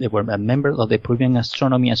 They were a member of the Peruvian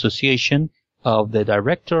Astronomy Association, of the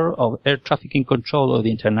director of air traffic control of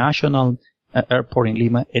the international airport in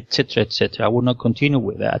Lima, etc., etc. I will not continue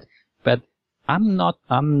with that, but I'm not.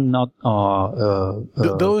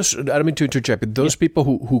 Those, I don't mean to interject, but those people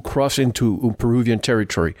who cross into Peruvian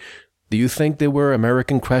territory, do you think they were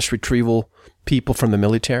American crash retrieval people from the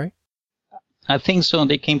military? I think so.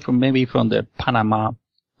 They came from the Panama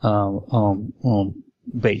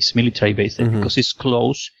base, military base, because it's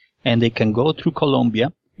close and they can go through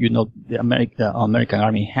Colombia. The American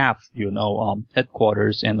Army have,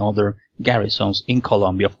 headquarters and other garrisons in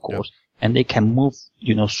Colombia, of course, and they can move,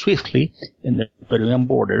 swiftly in the Peruvian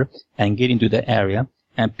border and get into the area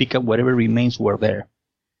and pick up whatever remains were there.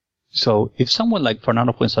 So if someone like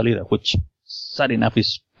Fernando Fuenzalida, which sad enough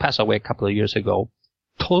is passed away a couple of years ago,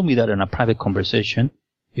 told me that in a private conversation,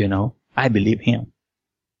 I believe him.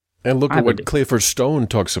 And look at what Clifford Stone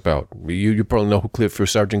talks about. You probably know who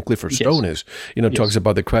Sergeant Clifford Stone is. Talks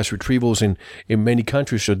about the crash retrievals in many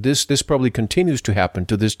countries. So this probably continues to happen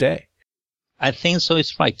to this day. I think so.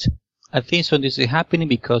 It's right. I think so. This is happening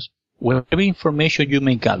because whatever information you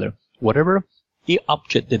may gather, whatever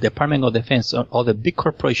object the Department of Defense or the big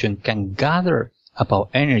corporation can gather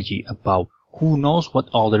about energy, about who knows what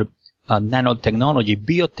other nanotechnology,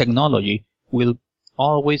 biotechnology, will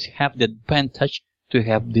always have the advantage to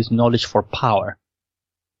have this knowledge for power.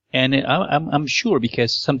 And I'm sure,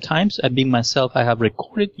 because sometimes I have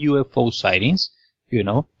recorded UFO sightings,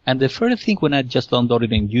 and the first thing when I just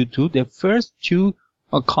downloaded in YouTube, the first two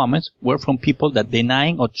comments were from people that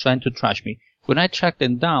denying or trying to trash me. When I tracked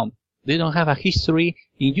them down, they don't have a history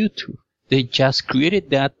in YouTube. They just created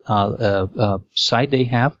that site they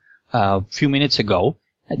have a few minutes ago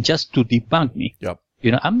just to debunk me. Yep.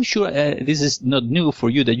 I'm sure this is not new for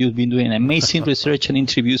you, that you've been doing amazing research and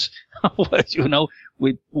interviews,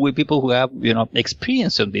 with people who have,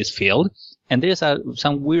 experience in this field. And there's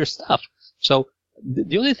some weird stuff. So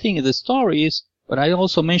the other thing in the story is, what I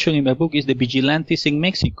also mentioned in my book, is the vigilantes in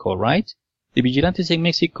Mexico, right? The vigilantes in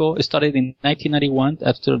Mexico started in 1991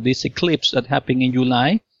 after this eclipse that happened in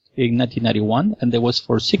July in 1991, and there was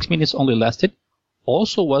for 6 minutes only lasted.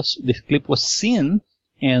 Also the eclipse was seen,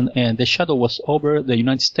 and the shadow was over the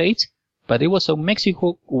United States, but it was in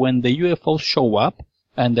Mexico when the UFOs show up,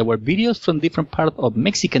 and there were videos from different parts of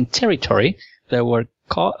Mexican territory that were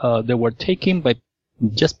taken by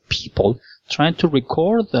just people trying to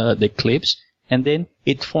record the eclipse, and then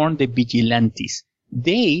it formed the vigilantes.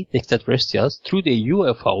 The extraterrestrials, through the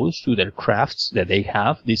UFOs, through their crafts that they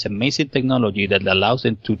have, this amazing technology that allows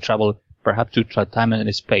them to travel, perhaps to time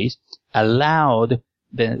and space, they allowed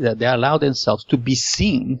themselves to be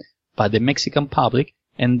seen by the Mexican public,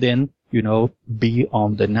 and then, be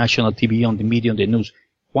on the national TV, on the media, on the news.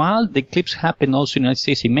 While the eclipse happened also in the United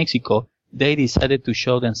States, in Mexico, they decided to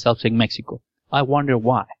show themselves in Mexico. I wonder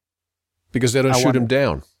why. Because they don't shoot them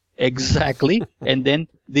down. Exactly. And then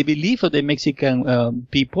the belief of the Mexican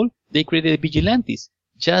people, they created vigilantes.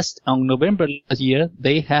 Just on November last year,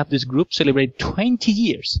 they have this group celebrate 20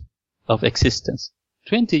 years of existence.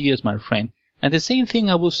 20 years, my friend. And the same thing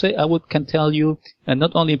can tell you, and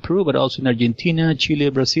not only in Peru, but also in Argentina,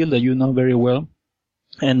 Chile, Brazil, that you know very well.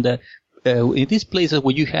 And in these places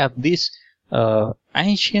where you have these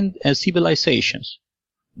ancient civilizations,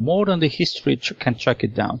 more than the history can track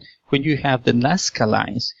it down. When you have the Nazca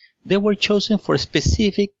lines, they were chosen for a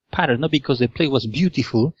specific pattern, not because the place was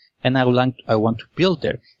beautiful and I want to build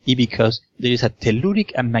there. It's because there is a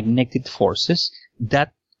telluric and magnetic forces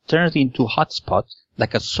that turns into hotspots,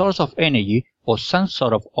 like a source of energy or some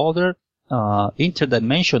sort of other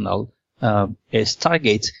interdimensional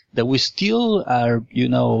stargates that we still are,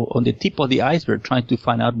 on the tip of the iceberg, trying to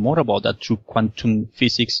find out more about that through quantum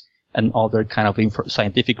physics and other kind of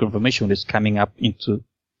scientific information that's coming up into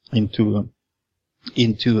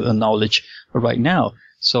knowledge right now.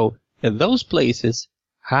 So those places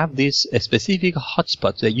have these specific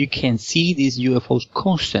hotspots that you can see these UFOs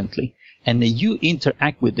constantly, and then you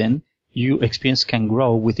interact with them, your experience can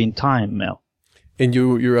grow within time, Mel. And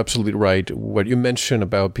you're absolutely right. What you mentioned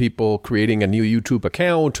about people creating a new YouTube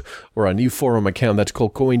account or a new forum account, that's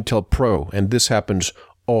called COINTELPRO, and this happens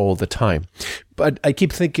all the time. But I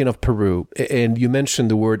keep thinking of Peru, and you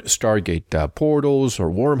mentioned the word Stargate, portals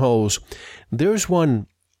or wormholes. There's one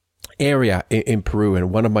area in Peru,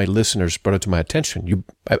 and one of my listeners brought it to my attention.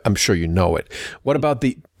 I'm sure you know it. What about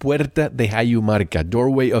the Puerta de Hayumarca,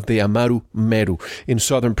 doorway of the Amaru Meru in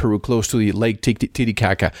southern Peru, close to the Lake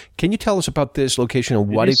Titicaca? Can you tell us about this location and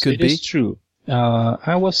what it could be? It is true. I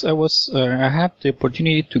had the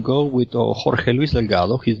opportunity to go with Jorge Luis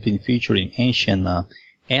Delgado. He's been featured in Ancient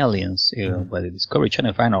Aliens by the Discovery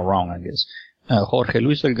Channel, if I'm not wrong, I guess. Jorge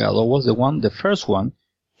Luis Delgado was the first one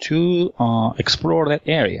to explore that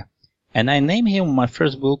area. And I named him my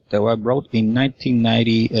first book that I wrote in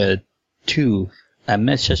 1992, A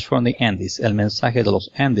Message from the Andes, El Mensaje de los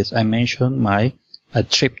Andes. I mentioned my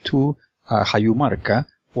trip to Hayumarca,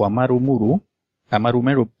 or Amaru Meru,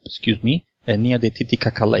 near the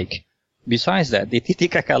Titicaca Lake. Besides that, the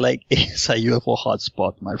Titicaca Lake is a UFO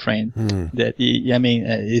hotspot, my friend.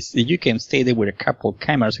 You can stay there with a couple of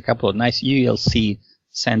cameras, a couple of nice ULC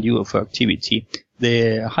sand UFO activity.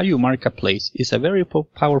 The Hayumarca place is a very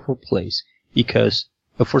powerful place because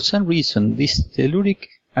for some reason these telluric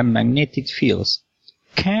and magnetic fields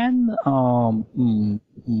can,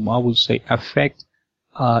 I would say, affect,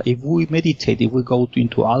 if we meditate, if we go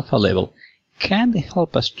into alpha level, can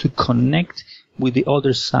help us to connect with the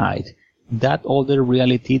other side, that other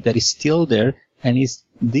reality that is still there, and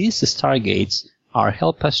these stargates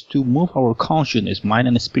help us to move our consciousness, mind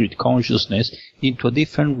and spirit consciousness, into a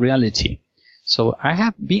different reality. So I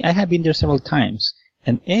have been there several times,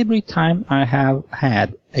 and every time I have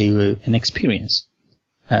had an experience.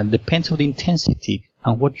 Depends on the intensity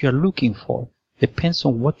and what you are looking for. Depends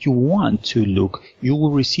on what you want to look. You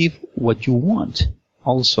will receive what you want.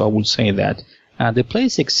 Also, I would say that the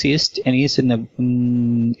place exists and is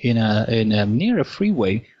near a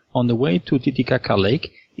freeway on the way to Titicaca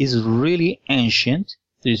Lake. Is really ancient.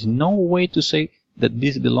 There is no way to say that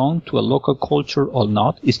this belongs to a local culture or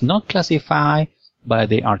not. It's not classified by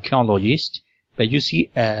the archaeologist, but you see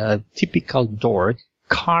a typical door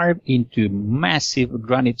carved into massive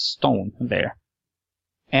granite stone there.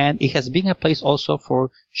 And it has been a place also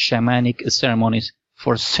for shamanic ceremonies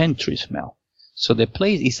for centuries now. So the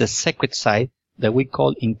place is a sacred site that we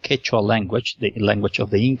call in Quechua language, the language of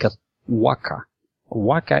the Incas, Huaca.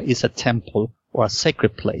 Huaca is a temple or a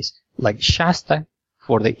sacred place. Like Shasta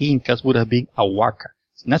for the Incas would have been a Huaca.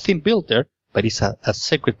 It's nothing built there, but it's a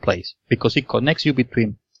sacred place because it connects you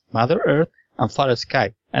between Mother Earth and Father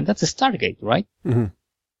Sky. And that's a Stargate, right?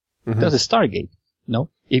 Mm-hmm. Mm-hmm. That's a Stargate. No?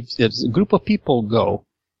 If a group of people go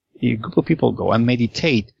and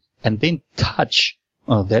meditate and then touch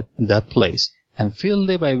that place and feel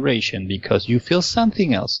the vibration because you feel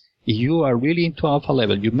something else. If you are really into alpha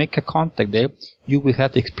level, you make a contact there, you will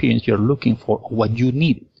have the experience you're looking for, what you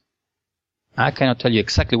need. I cannot tell you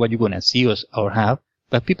exactly what you're going to see or have,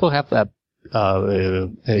 but people have that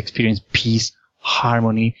experience peace,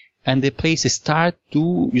 harmony, and the place you start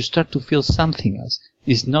to feel something else.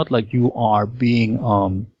 It's not like you are being,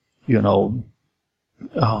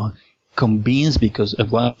 convinced because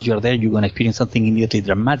once you're there, you're going to experience something immediately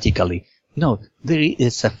dramatically. No, there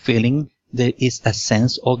is a feeling, there is a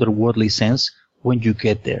sense, otherworldly sense when you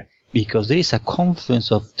get there. Because there is a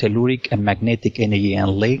confluence of telluric and magnetic energy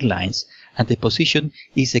and ley lines, and the position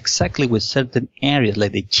is exactly with certain areas,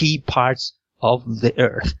 like the key parts of the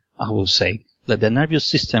Earth, I will say. Like the nervous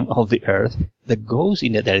system of the Earth that goes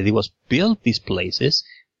in that area. It was built these places,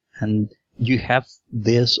 and you have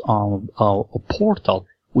this portal,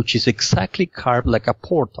 which is exactly carved like a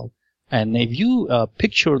portal. And if you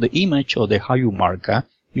picture the image of the Hayumarca,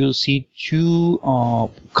 you'll see two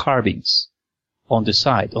carvings on the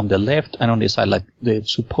side, on the left and on the side, like they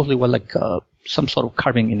supposedly were like some sort of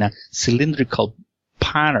carving in a cylindrical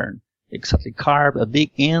pattern, exactly carved a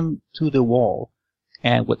big into the wall.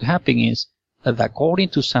 And what happened is that according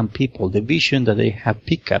to some people, the vision that they have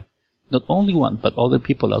picked up, not only one but other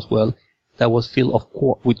people as well, that was filled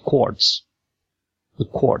with quartz.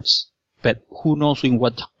 But who knows in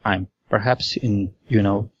what time? Perhaps in,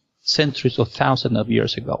 centuries or thousands of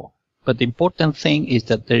years ago. But the important thing is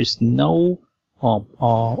that there is no,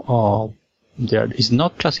 there is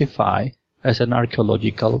not classified as an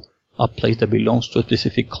archaeological place that belongs to a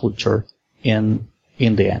specific culture in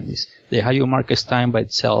the Andes. The Hayumarca is time by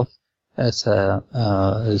itself as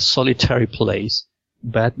a solitary place,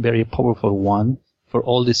 but very powerful one for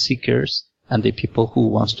all the seekers and the people who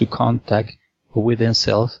wants to contact with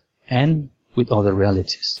themselves and with other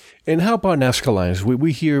realities. And how about Nazca lines?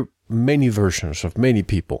 We hear many versions of many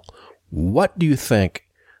people. What do you think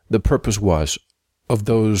the purpose was of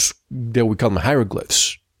those that we call them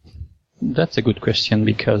hieroglyphs? That's a good question,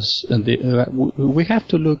 because we have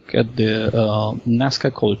to look at the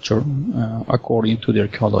Nazca culture. According to the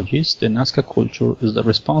archaeologists, the Nazca culture is the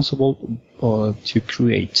responsible to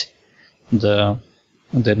create the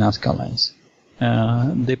Nazca lines.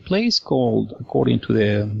 The place called, according to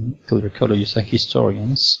the archaeologists and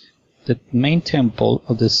historians, the main temple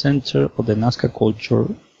of the center of the Nazca culture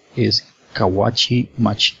is Kawachi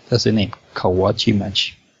Machi. That's the name, Kawachi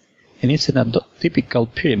Machi. And it's a typical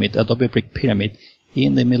pyramid, adobe brick pyramid,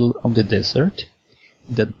 in the middle of the desert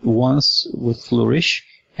that once would flourish,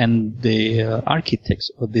 and the architects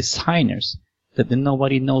or designers that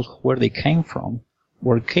nobody knows where they came from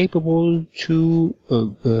were capable to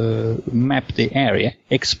map the area,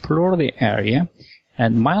 explore the area,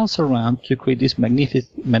 and miles around to create these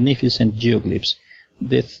magnificent geoglyphs.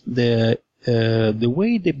 The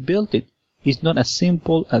way they built it is not as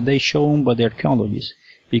simple as they shown by the archaeologists,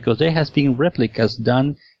 because there has been replicas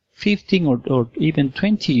done 15 or even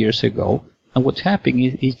 20 years ago, and what happened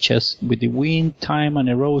is it just, with the wind, time, and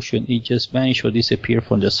erosion, it just vanished or disappeared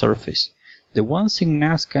from the surface. The ones in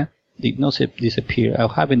Nazca did not disappear, or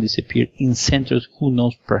haven't disappeared in centers, who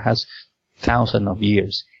knows, perhaps thousands of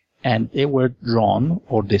years, and they were drawn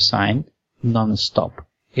or designed non-stop.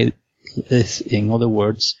 It is, in other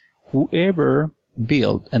words, whoever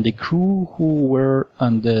built, and the crew who were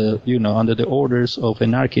under the orders of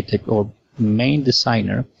an architect or main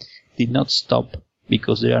designer, did not stop,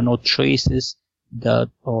 because there are no traces that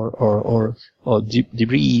or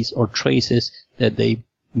debris or traces that they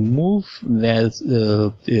move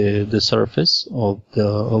the surface of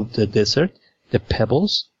the desert, the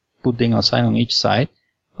pebbles, put them aside on each side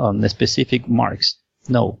on the specific marks.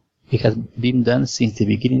 No, it has been done since the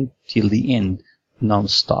beginning till the end,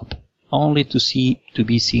 non-stop, only to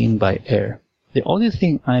be seen by air. The only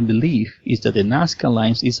thing I believe is that the Nazca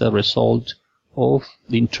lines is a result of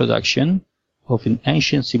the introduction of an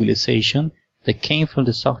ancient civilization that came from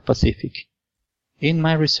the South Pacific. In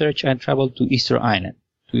my research, I traveled to Easter Island,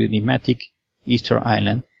 to the enigmatic Easter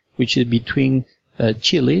Island, which is between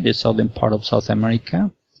Chile, the southern part of South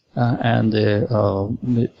America, and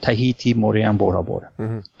Tahiti, Moorea, and Bora Bora.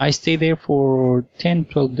 Mm-hmm. I stayed there for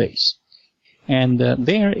 10-12 days. And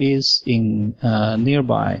there is in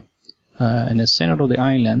nearby, in the center of the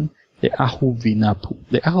island, the Ahuvinapu.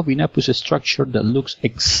 The Ahuvinapu is a structure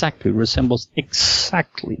that resembles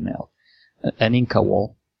exactly now an Inca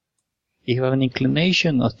wall. If you have an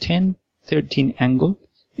inclination of 10-13 angle,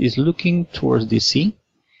 is looking towards the sea.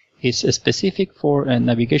 It's specific for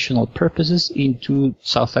navigational purposes into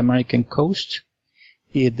South American coast.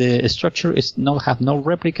 The structure have no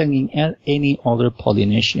replica in any other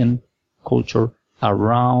Polynesian culture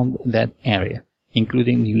around that area,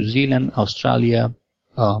 including New Zealand, Australia,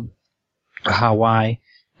 Hawaii,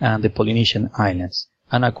 and the Polynesian Islands.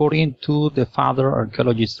 And according to the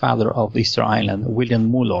archaeologist father of Easter Island,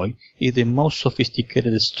 William Mulloy, is the most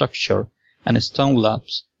sophisticated structure and stone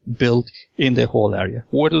labs built in the whole area.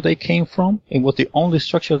 Where do they came from? It was the only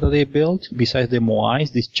structure that they built, besides the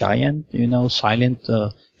moais, these giant, silent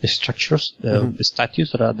structures, the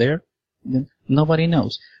statues that are there. Nobody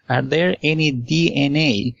knows. Are there any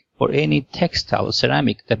DNA or any textile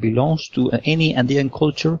ceramic that belongs to any Andean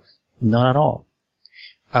culture? Not at all.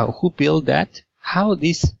 Who built that? How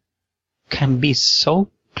this can be so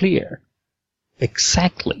clear?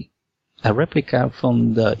 Exactly. A replica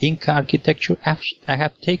from the Inca architecture. I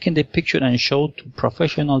have taken the picture and showed to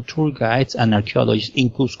professional tour guides and archaeologists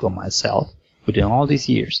in Cusco myself within all these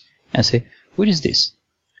years, and say, what is this?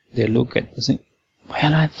 They look at it and say,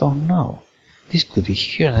 well, I don't know. This could be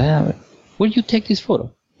here. Where did you take this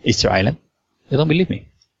photo? Easter Island. They don't believe me.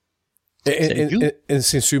 And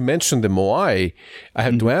since you mentioned the moai, I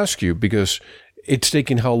have to ask you, because it's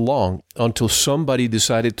taken how long until somebody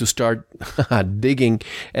decided to start digging,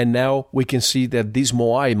 and now we can see that these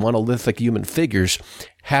moai, monolithic human figures,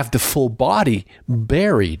 have the full body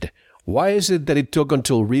buried. Why is it that it took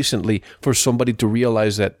until recently for somebody to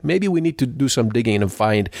realize that maybe we need to do some digging and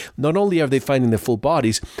find, not only are they finding the full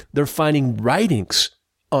bodies, they're finding writings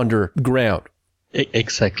underground?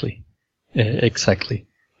 Exactly. Exactly.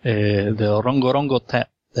 The Rongorongo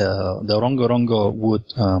wood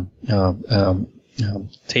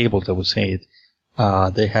tables, I would say it.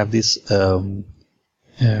 They have these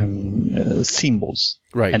symbols,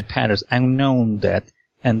 right, and patterns unknown that,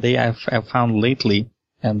 and they have found lately,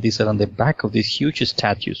 and these are on the back of these huge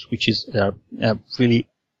statues, which is really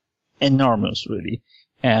enormous, really.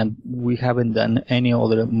 And we haven't done any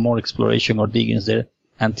other more exploration or diggings there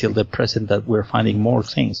until the present that we're finding more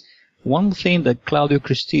things. one thing that Claudio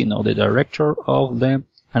Cristino, the director of the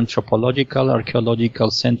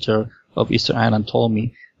Archaeological Center of Easter Island, told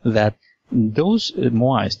me that those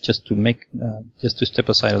moais, just to step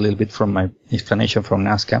aside a little bit from my explanation from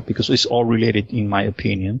Nazca, because it's all related in my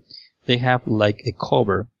opinion, they have like a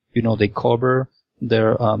cover, they cover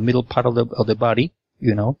their middle part of the body,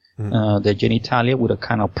 the genitalia with a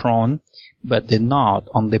kind of prawn, but the knot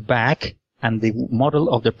on the back and the model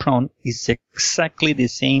of the prawn is exactly the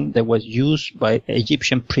same that was used by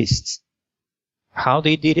Egyptian priests. How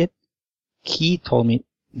they did it, he told me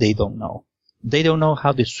they don't know. They don't know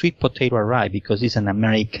how the sweet potato arrived because it's an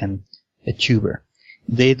American tuber.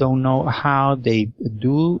 They don't know how they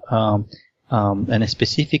do a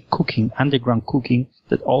specific cooking, underground cooking,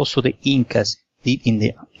 that also the Incas did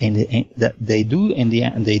that they did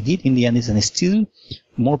in the Andes, and still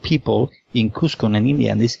more people in Cusco and in the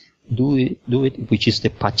Andes do it, which is the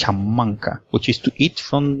Pachamanca, which is to eat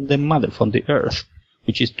from the mother, from the earth,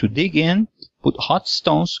 which is to dig in, put hot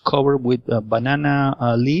stones covered with banana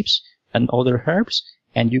leaves and other herbs,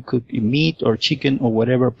 and you cook meat or chicken or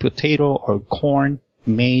whatever, potato or corn,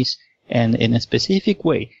 maize, and in a specific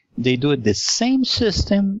way. They do it the same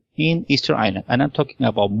system in Easter Island, and I'm talking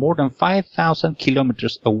about more than 5,000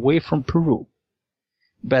 kilometers away from Peru.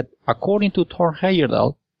 But according to Thor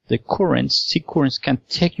Heyerdahl, the sea currents can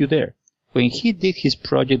take you there. When he did his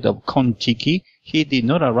project of Kon-Tiki, he did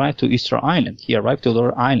not arrive to Easter Island. He arrived to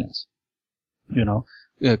other islands,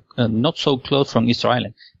 not so close from Easter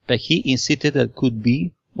Island. But he insisted that could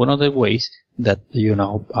be one of the ways that,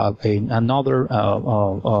 another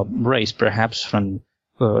race, perhaps from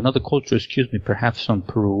another culture, perhaps from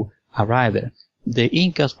Peru, arrived there. The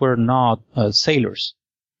Incas were not sailors.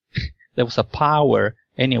 There was a power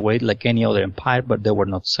anyway, like any other empire, but they were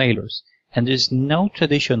not sailors. And there's no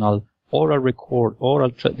traditional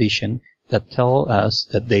oral tradition that tell us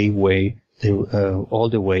that they went all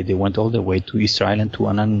the way to Easter Island, to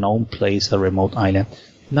an unknown place, a remote island.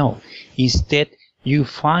 No. Instead, you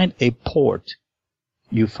find a port.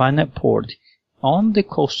 On the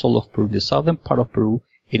coastal of Peru, the southern part of Peru,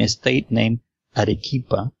 in a state named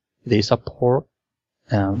Arequipa. There is a port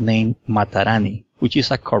named Matarani, which is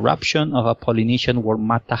a corruption of a Polynesian word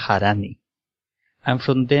Mataharani. And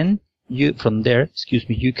from there, you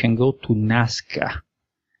can go to Nazca,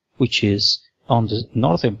 which is on the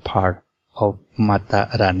northern part of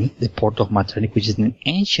Matarani, the port of Matarani, which is an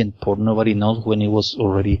ancient port. Nobody knows when it was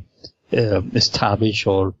already established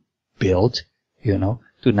or built, to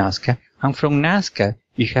Nazca. And from Nazca,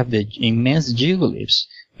 you have the immense geoglyphs,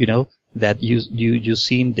 that you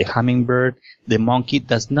see the hummingbird, the monkey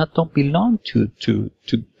does not belong to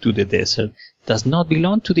the desert, does not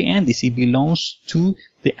belong to the Andes, it belongs to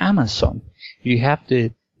the Amazon. You have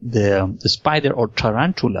the spider or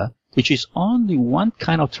tarantula, which is only one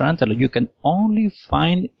kind of tarantula you can only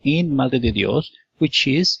find in Madre de Dios, which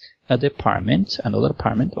is a department, another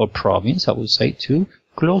department or province, I would say too,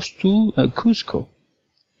 close to Cusco.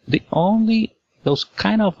 Those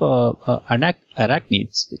kind of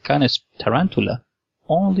arachnids, the kind of tarantula,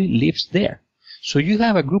 only lives there. So you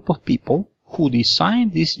have a group of people who design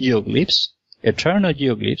these geoglyphs, eternal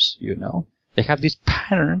geoglyphs, they have this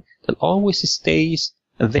pattern that always stays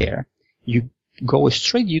there. You go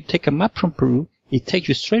straight, you take a map from Peru, it takes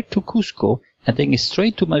you straight to Cusco, and then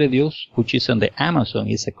straight to Madre de Dios, which is on the Amazon.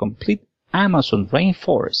 It's a complete Amazon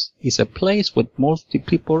rainforest. It's a place where most of the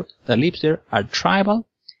people that live there are tribal,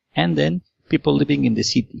 and then people living in the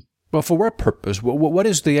city. Well, for what purpose? What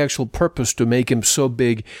is the actual purpose to make him so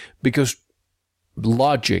big? Because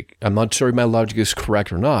logic, I'm not sure if my logic is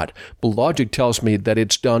correct or not, but logic tells me that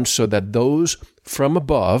it's done so that those from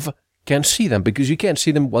above can see them, because you can't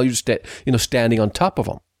see them while you're standing on top of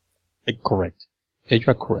them. Correct. You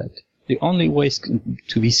are correct. The only way is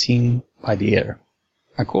to be seen by the air.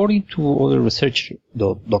 According to other researchers,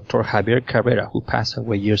 Dr. Javier Cabrera, who passed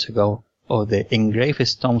away years ago, of the engraved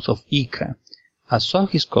stones of Ica, I saw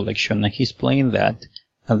his collection, and he explained that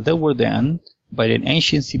they were done by an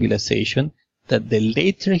ancient civilization that the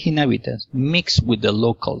later inhabitants mixed with the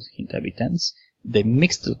local inhabitants. They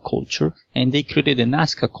mixed the culture, and they created the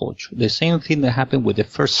Nazca culture. The same thing that happened with the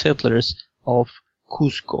first settlers of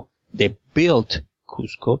Cusco. They built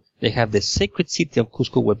Cusco. They have the sacred city of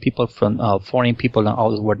Cusco, where people from foreign people and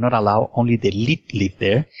others were not allowed. Only the elite lived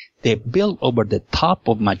there. They built over the top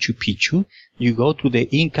of Machu Picchu. You go to the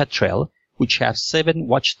Inca Trail, which has 7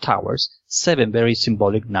 watchtowers, 7 very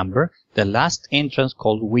symbolic number. The last entrance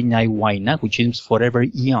called Huayna Huayna, which means forever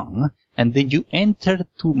young. And then you enter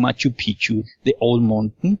to Machu Picchu, the old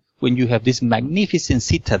mountain, when you have this magnificent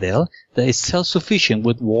citadel that is self-sufficient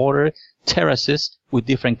with water, terraces with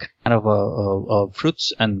different kind of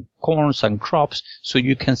fruits and corns and crops, so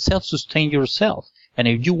you can self-sustain yourself. And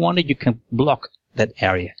if you want it, you can block that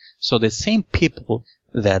area. So the same people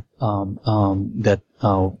that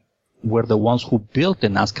were the ones who built the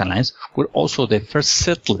Nazca lines were also the first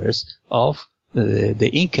settlers of the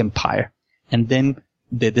Inca Empire. And then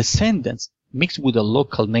the descendants mixed with the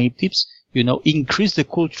local natives, increase the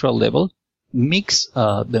cultural level, mix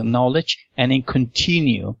the knowledge, and then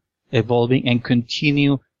continue evolving and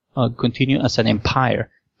continue as an empire.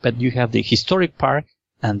 But you have the historic part,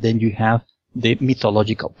 and then you have the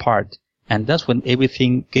mythological part. And that's when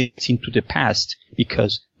everything gets into the past,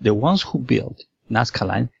 because the ones who built Nazca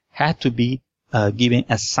Line had to be given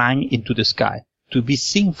a sign into the sky, to be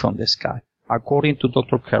seen from the sky. According to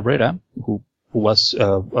Dr. Cabrera, who was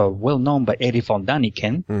well known by Erich von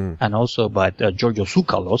Däniken and also by Giorgio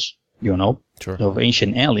Tsoukalos, of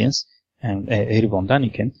Ancient Aliens, and Erich von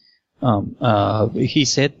Däniken, he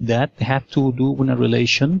said that had to do with a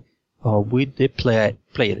relation with the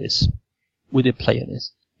Pleiades,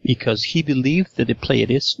 because he believed that the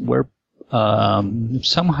Pleiades were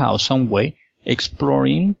somehow, some way,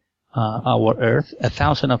 exploring our Earth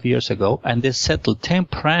 1,000 of years ago, and they settled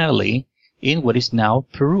temporarily in what is now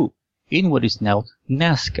Peru, in what is now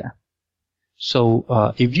Nazca. So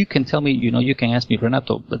if you can tell me, you can ask me,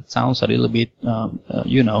 Renato, that sounds a little bit,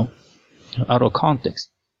 out of context.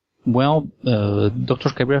 Well, Dr.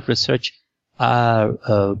 Cabrera's research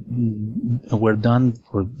were done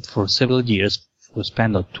for several years, for a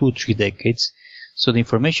span of 2-3 decades. So the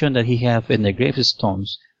information that he have in the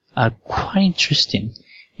gravestones are quite interesting,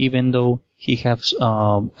 even though he has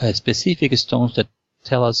specific stones that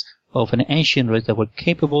tell us of an ancient race that were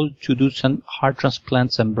capable to do some heart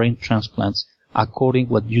transplants and brain transplants, according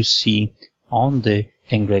to what you see on the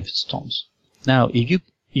engraved stones. Now, if you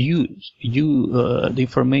use the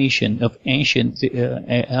information of ancient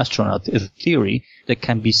astronaut theory that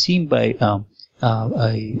can be seen by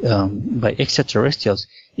extraterrestrials,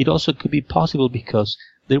 it also could be possible because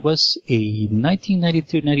there was a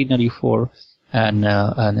 1993-1994 and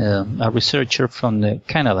a researcher from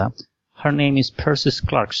Canada. Her name is Persis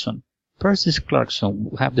Clarkson. Persis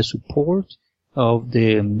Clarkson have the support of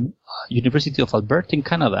the University of Alberta in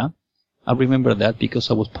Canada. I remember that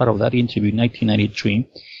because I was part of that interview in 1993.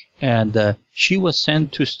 And she was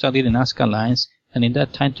sent to study the Nazca lines, and in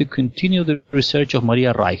that time to continue the research of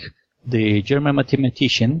Maria Reich, the German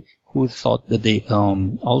mathematician who thought that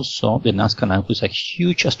also the Nazca line was a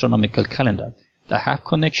huge astronomical calendar that have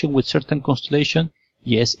connection with certain constellation.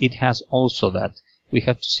 Yes, it has also that. We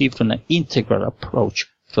have to see from an integral approach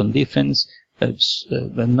from different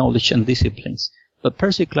knowledge and disciplines. But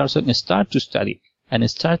Percy Clarkson started to study and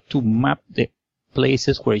start to map the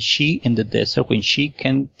places where she in the desert, when she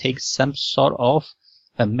can take some sort of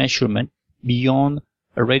a measurement beyond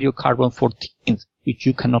a radiocarbon 14, which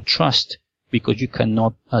you cannot trust because you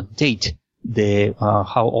cannot date the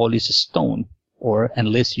how old is a stone, or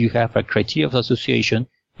unless you have a criteria of association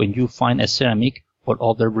when you find a ceramic or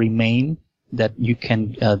other remain that you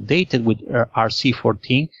can date it with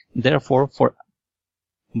RC14. Therefore,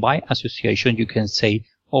 by association, you can say,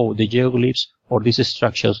 oh, the geoglyphs or these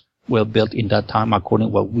structures were built in that time according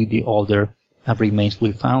to what with the older remains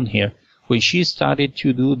we found here. When she started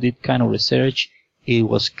to do this kind of research, it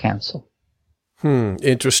was cancelled.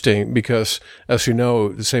 Interesting, because as you know,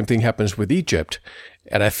 the same thing happens with Egypt.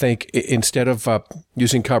 And I think instead of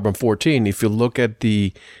using carbon-14, if you look at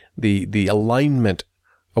the alignment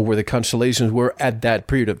of where the constellations were at that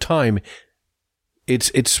period of time,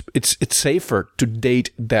 it's safer to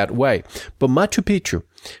date that way. But Machu Picchu,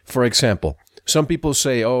 for example, some people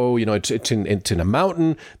say, oh, it's in a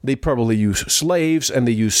mountain. They probably use slaves and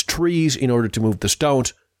they use trees in order to move the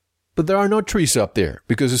stones. But there are no trees up there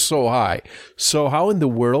because it's so high. So how in the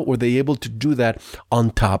world were they able to do that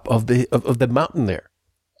on top of the mountain there?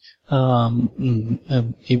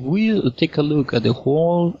 If we take a look at the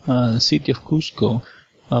whole city of Cusco,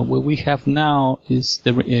 what we have now is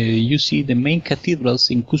you see the main cathedrals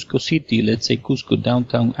in Cusco City, let's say Cusco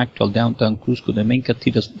downtown, actual downtown Cusco, the main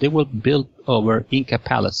cathedrals, they were built over Inca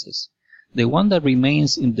palaces. The one that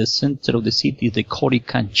remains in the center of the city is the Cori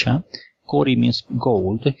Cancha. Cori means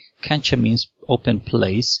gold, Cancha means open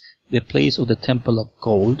place, the place of the Temple of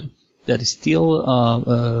Gold, that is still,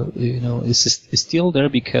 is still there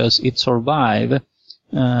because it survived,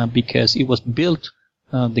 because it was built.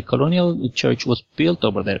 The colonial church was built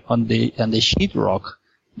over there on the sheetrock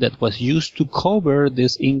that was used to cover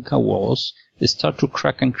these Inca walls. They start to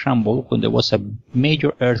crack and crumble when there was a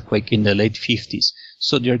major earthquake in the late 50s.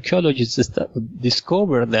 So the archaeologists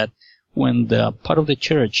discovered that when the part of the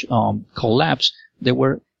church collapsed, there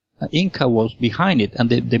were Inca was behind it, and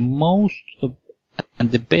the most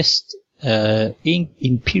and the best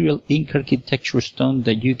imperial Inca architecture stone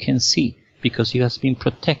that you can see, because it has been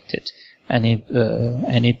protected. And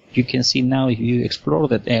you can see now, if you explore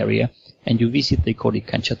that area and you visit the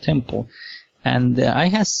Coricancha temple. And I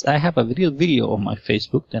have a little video on my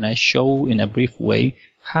Facebook that I show in a brief way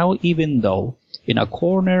how, even though in a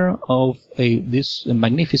corner of these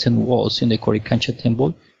magnificent walls in the Coricancha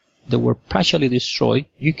temple that were partially destroyed,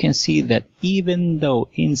 you can see that even though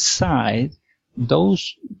inside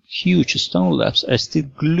those huge stone slabs are still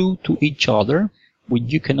glued to each other, which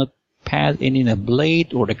you cannot pad in a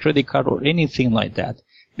blade or a credit card or anything like that,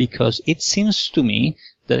 because it seems to me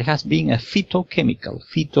that it has been a phytochemical.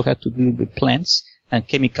 Phyto had to do with plants and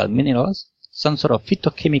chemical minerals, some sort of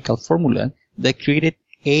phytochemical formula that created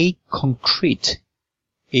a concrete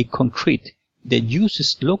that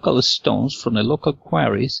uses local stones from the local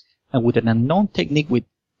quarries and with an unknown technique, with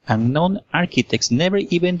unknown architects never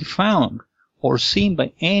even found or seen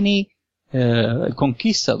by any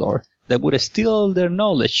conquistador, that would steal their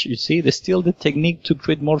knowledge. You see, they steal the technique to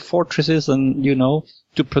create more fortresses and,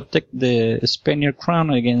 to protect the Spaniard crown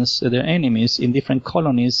against their enemies in different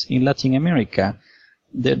colonies in Latin America.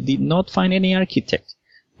 They did not find any architect,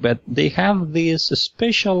 but they have this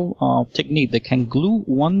special technique that can glue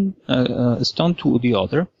one stone to the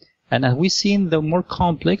other. And as we've seen, the more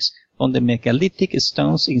complex on the megalithic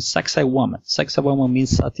stones in Sacsayhuaman. Sacsayhuaman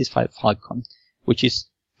means satisfied falcon, which is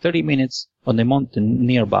 30 minutes on the mountain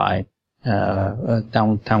nearby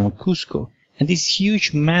downtown Cusco. And these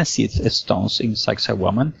huge, massive stones in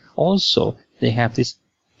Sacsayhuaman, also they have this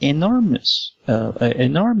enormous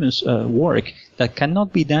work that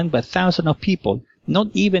cannot be done by thousands of people. Not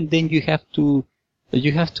even then you have to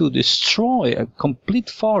destroy complete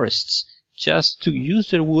forests just to use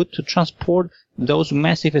their wood to transport those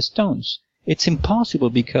massive stones. It's impossible,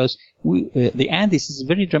 because the Andes is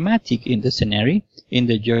very dramatic in the scenario, in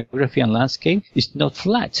the geography and landscape. It's not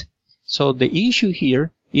flat. So the issue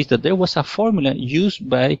here is that there was a formula used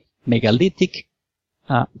by megalithic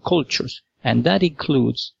cultures, and that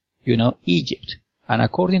includes, Egypt. And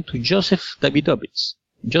according to Joseph Davidovits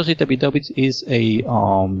is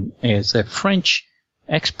a French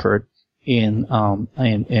expert in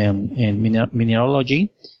mineralogy,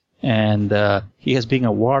 and he has been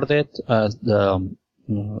awarded by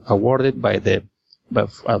the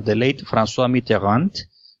late François Mitterrand,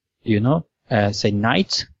 as a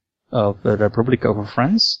knight of the Republic of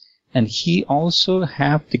France, and he also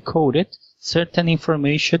have decoded certain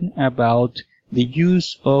information about the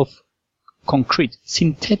use of concrete,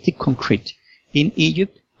 synthetic concrete, in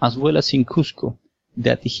Egypt as well as in Cusco,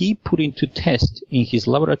 that he put into test in his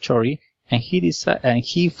laboratory, and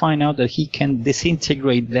he find out that he can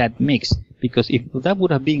disintegrate that mix, because if that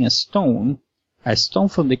would have been a stone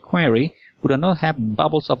from the quarry would not have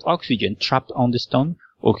bubbles of oxygen trapped on the stone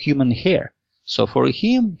or human hair. So for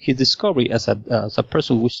him, his discovery as a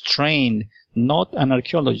person who was trained, not an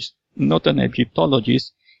archaeologist, not an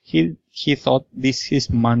Egyptologist, he thought this is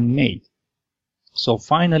man-made. So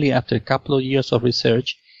finally, after a couple of years of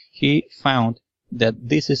research, he found that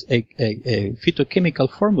this is a phytochemical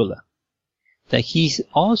formula that he's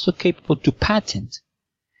also capable to patent,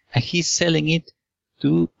 and he's selling it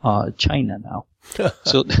to China now.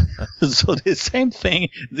 So the same thing.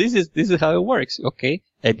 This is how it works. Okay,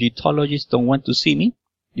 Egyptologists don't want to see me.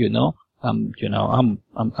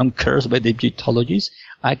 I'm cursed by the Egyptologists.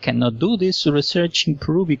 I cannot do this research in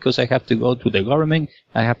Peru because I have to go to the government.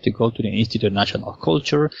 I have to go to the Institute of National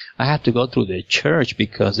Culture. I have to go to the church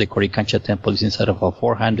because the Coricancha temple is inside of a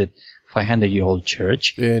 500-year-old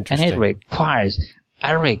church, and it requires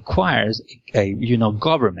a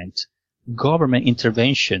government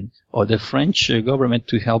intervention, or the French government,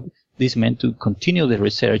 to help these men to continue the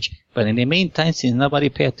research. But in the meantime, since nobody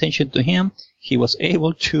paid attention to him, he was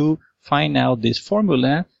able to find out this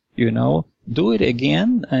formula, do it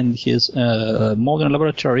again in his modern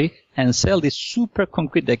laboratory, and sell this super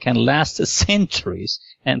concrete that can last centuries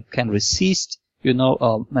and can resist,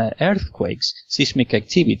 earthquakes, seismic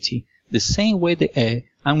activity. The same way the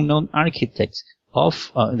unknown architects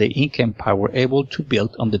of the Inca Empire were able to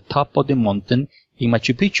build on the top of the mountain in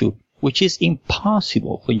Machu Picchu, which is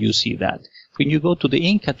impossible when you see that. When you go to the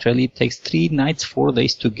Inca Trail, it takes 3 nights, 4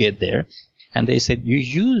 days to get there. And they said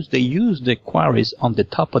they use the quarries on the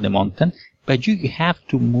top of the mountain, but you have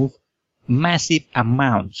to move massive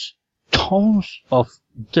amounts, tons of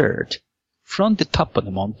dirt from the top of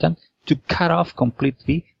the mountain to cut off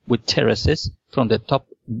completely with terraces from the top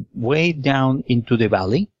way down into the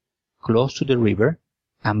valley, close to the river,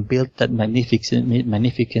 and build that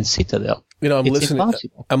magnificent citadel.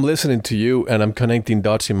 I'm listening to you, and I'm connecting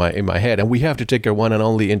dots in my head. And we have to take our one and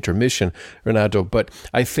only intermission, Renato. But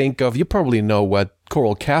I think of, you probably know what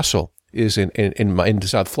Coral Castle is in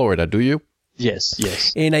South Florida, do you?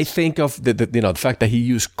 Yes. And I think of the fact that he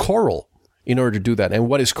used coral in order to do that. And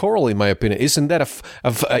what is coral, in my opinion? Isn't that a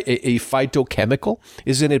phytochemical?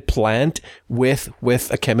 Isn't it plant with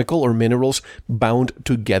a chemical or minerals bound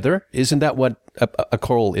together? Isn't that what a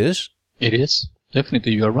coral is? It is.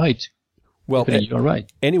 Definitely, you are right. Well, you're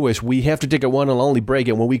right. Anyways, we have to take a one and only break,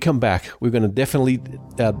 and when we come back, we're going to definitely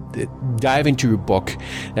dive into your book,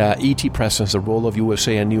 E.T. Presence, The Role of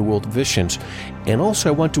USA and New World Visions. And also,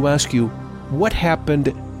 I want to ask you, what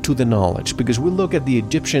happened to the knowledge? Because we look at the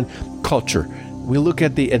Egyptian culture, we look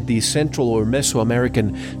at the Central or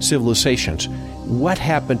Mesoamerican civilizations. What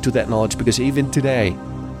happened to that knowledge? Because even today,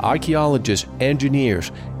 archaeologists,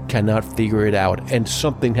 engineers cannot figure it out, and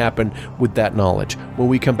something happened with that knowledge. When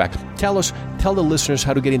we come back, tell the listeners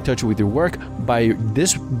how to get in touch with your work, buy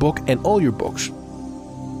this book and all your books.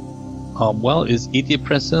 It's E.T.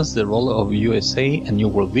 Presence, The Role of USA and New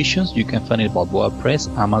World Visions. You can find it about Boa Press,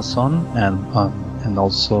 Amazon, and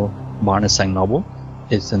also Barnes & Noble.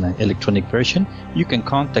 It's an electronic version. You can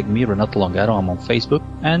contact me, Renato Longato. I'm on Facebook,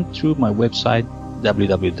 and through my website,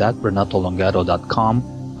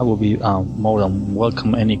 www.renatolongato.com. I will be more than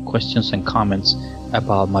welcome any questions and comments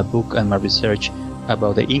about my book and my research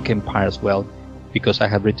about the Inca Empire as well, because I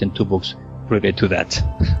have written 2 books related to that.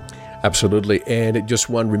 Absolutely. And just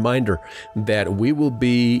one reminder that we will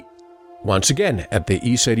be once again at the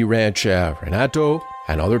East City Ranch. Renato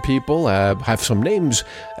and other people have some names.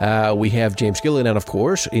 We have James Gilliland, of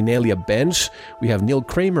course, Inelia Benz. We have Neil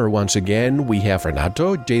Kramer once again. We have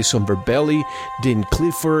Renato, Jason Verbelli, Dean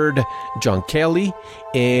Clifford, John Kelly,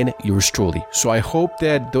 and yours truly. So I hope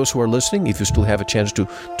that those who are listening, if you still have a chance to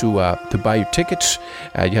buy your tickets,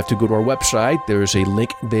 you have to go to our website. There is a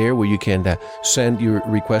link there where you can send your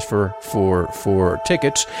request for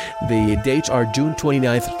tickets. The dates are June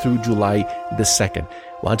 29th through July the 2nd.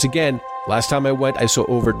 Once again, last time I went, I saw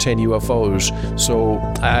over 10 UFOs, so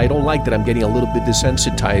I don't like that I'm getting a little bit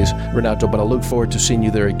desensitized, Renato, but I look forward to seeing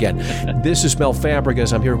you there again. This is Mel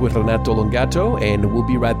Fabregas. I'm here with Renato Longato, and we'll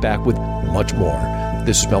be right back with much more.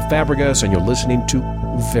 This is Mel Fabregas, and you're listening to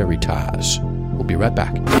Veritas. We'll be right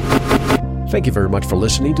back. Thank you very much for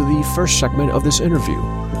listening to the first segment of this interview.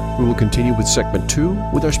 We will continue with segment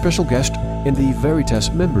 2 with our special guest in the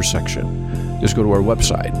Veritas member section. Just go to our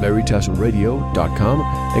website, veritasradio.com,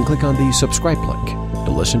 and click on the subscribe link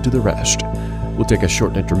to listen to the rest. We'll take a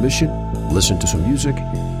short intermission, listen to some music,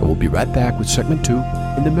 and we'll be right back with segment 2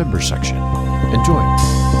 in the member section. Enjoy.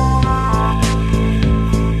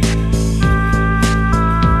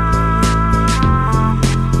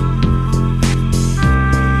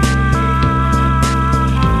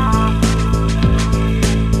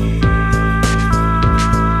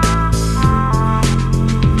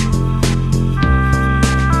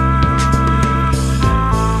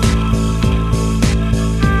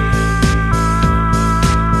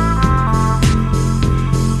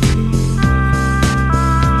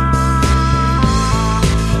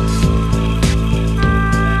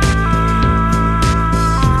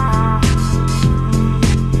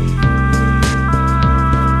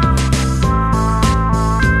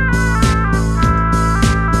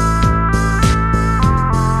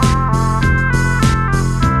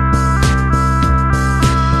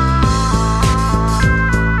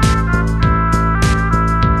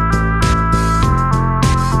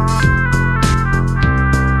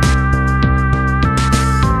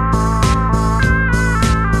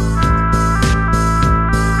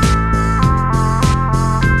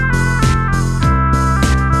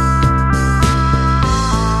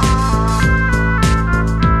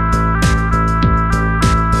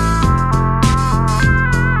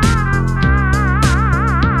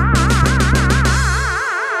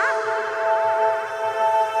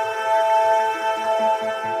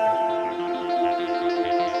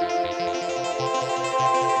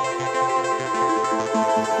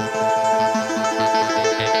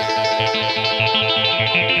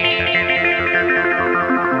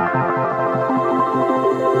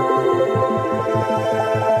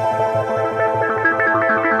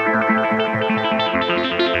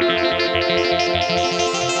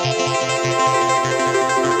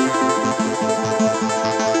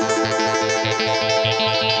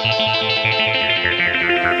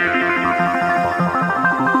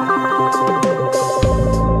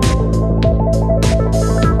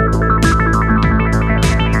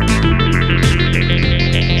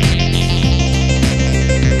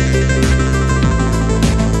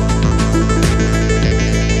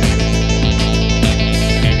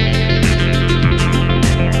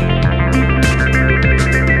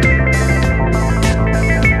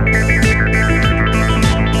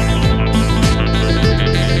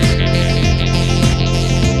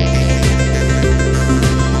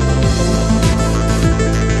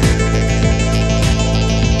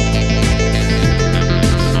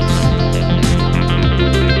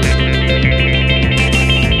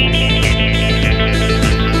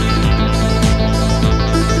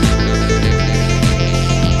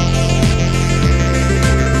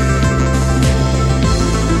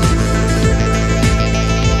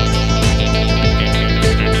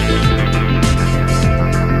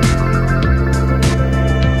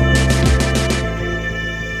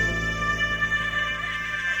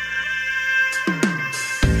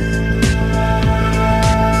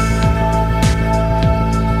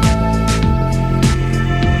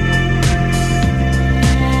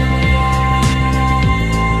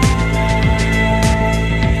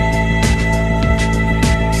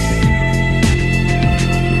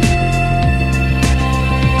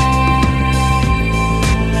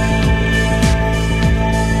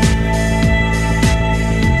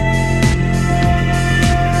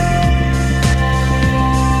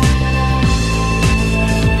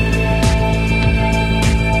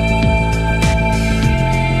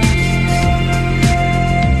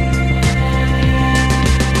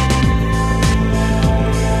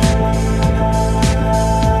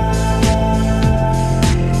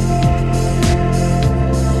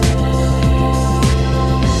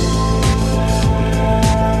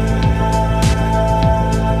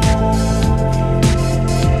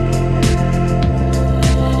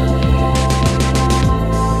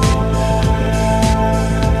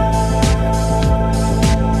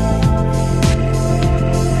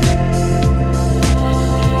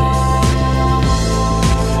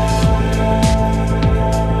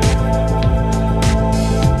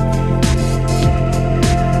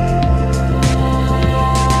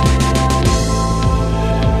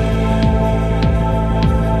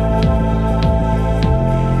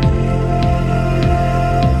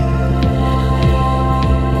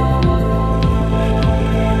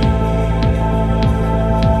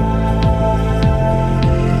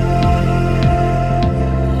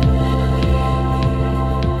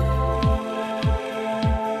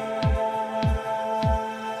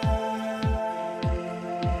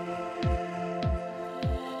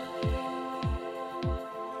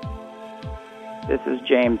 This is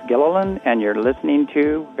James Gilliland, and you're listening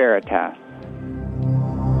to Veritas.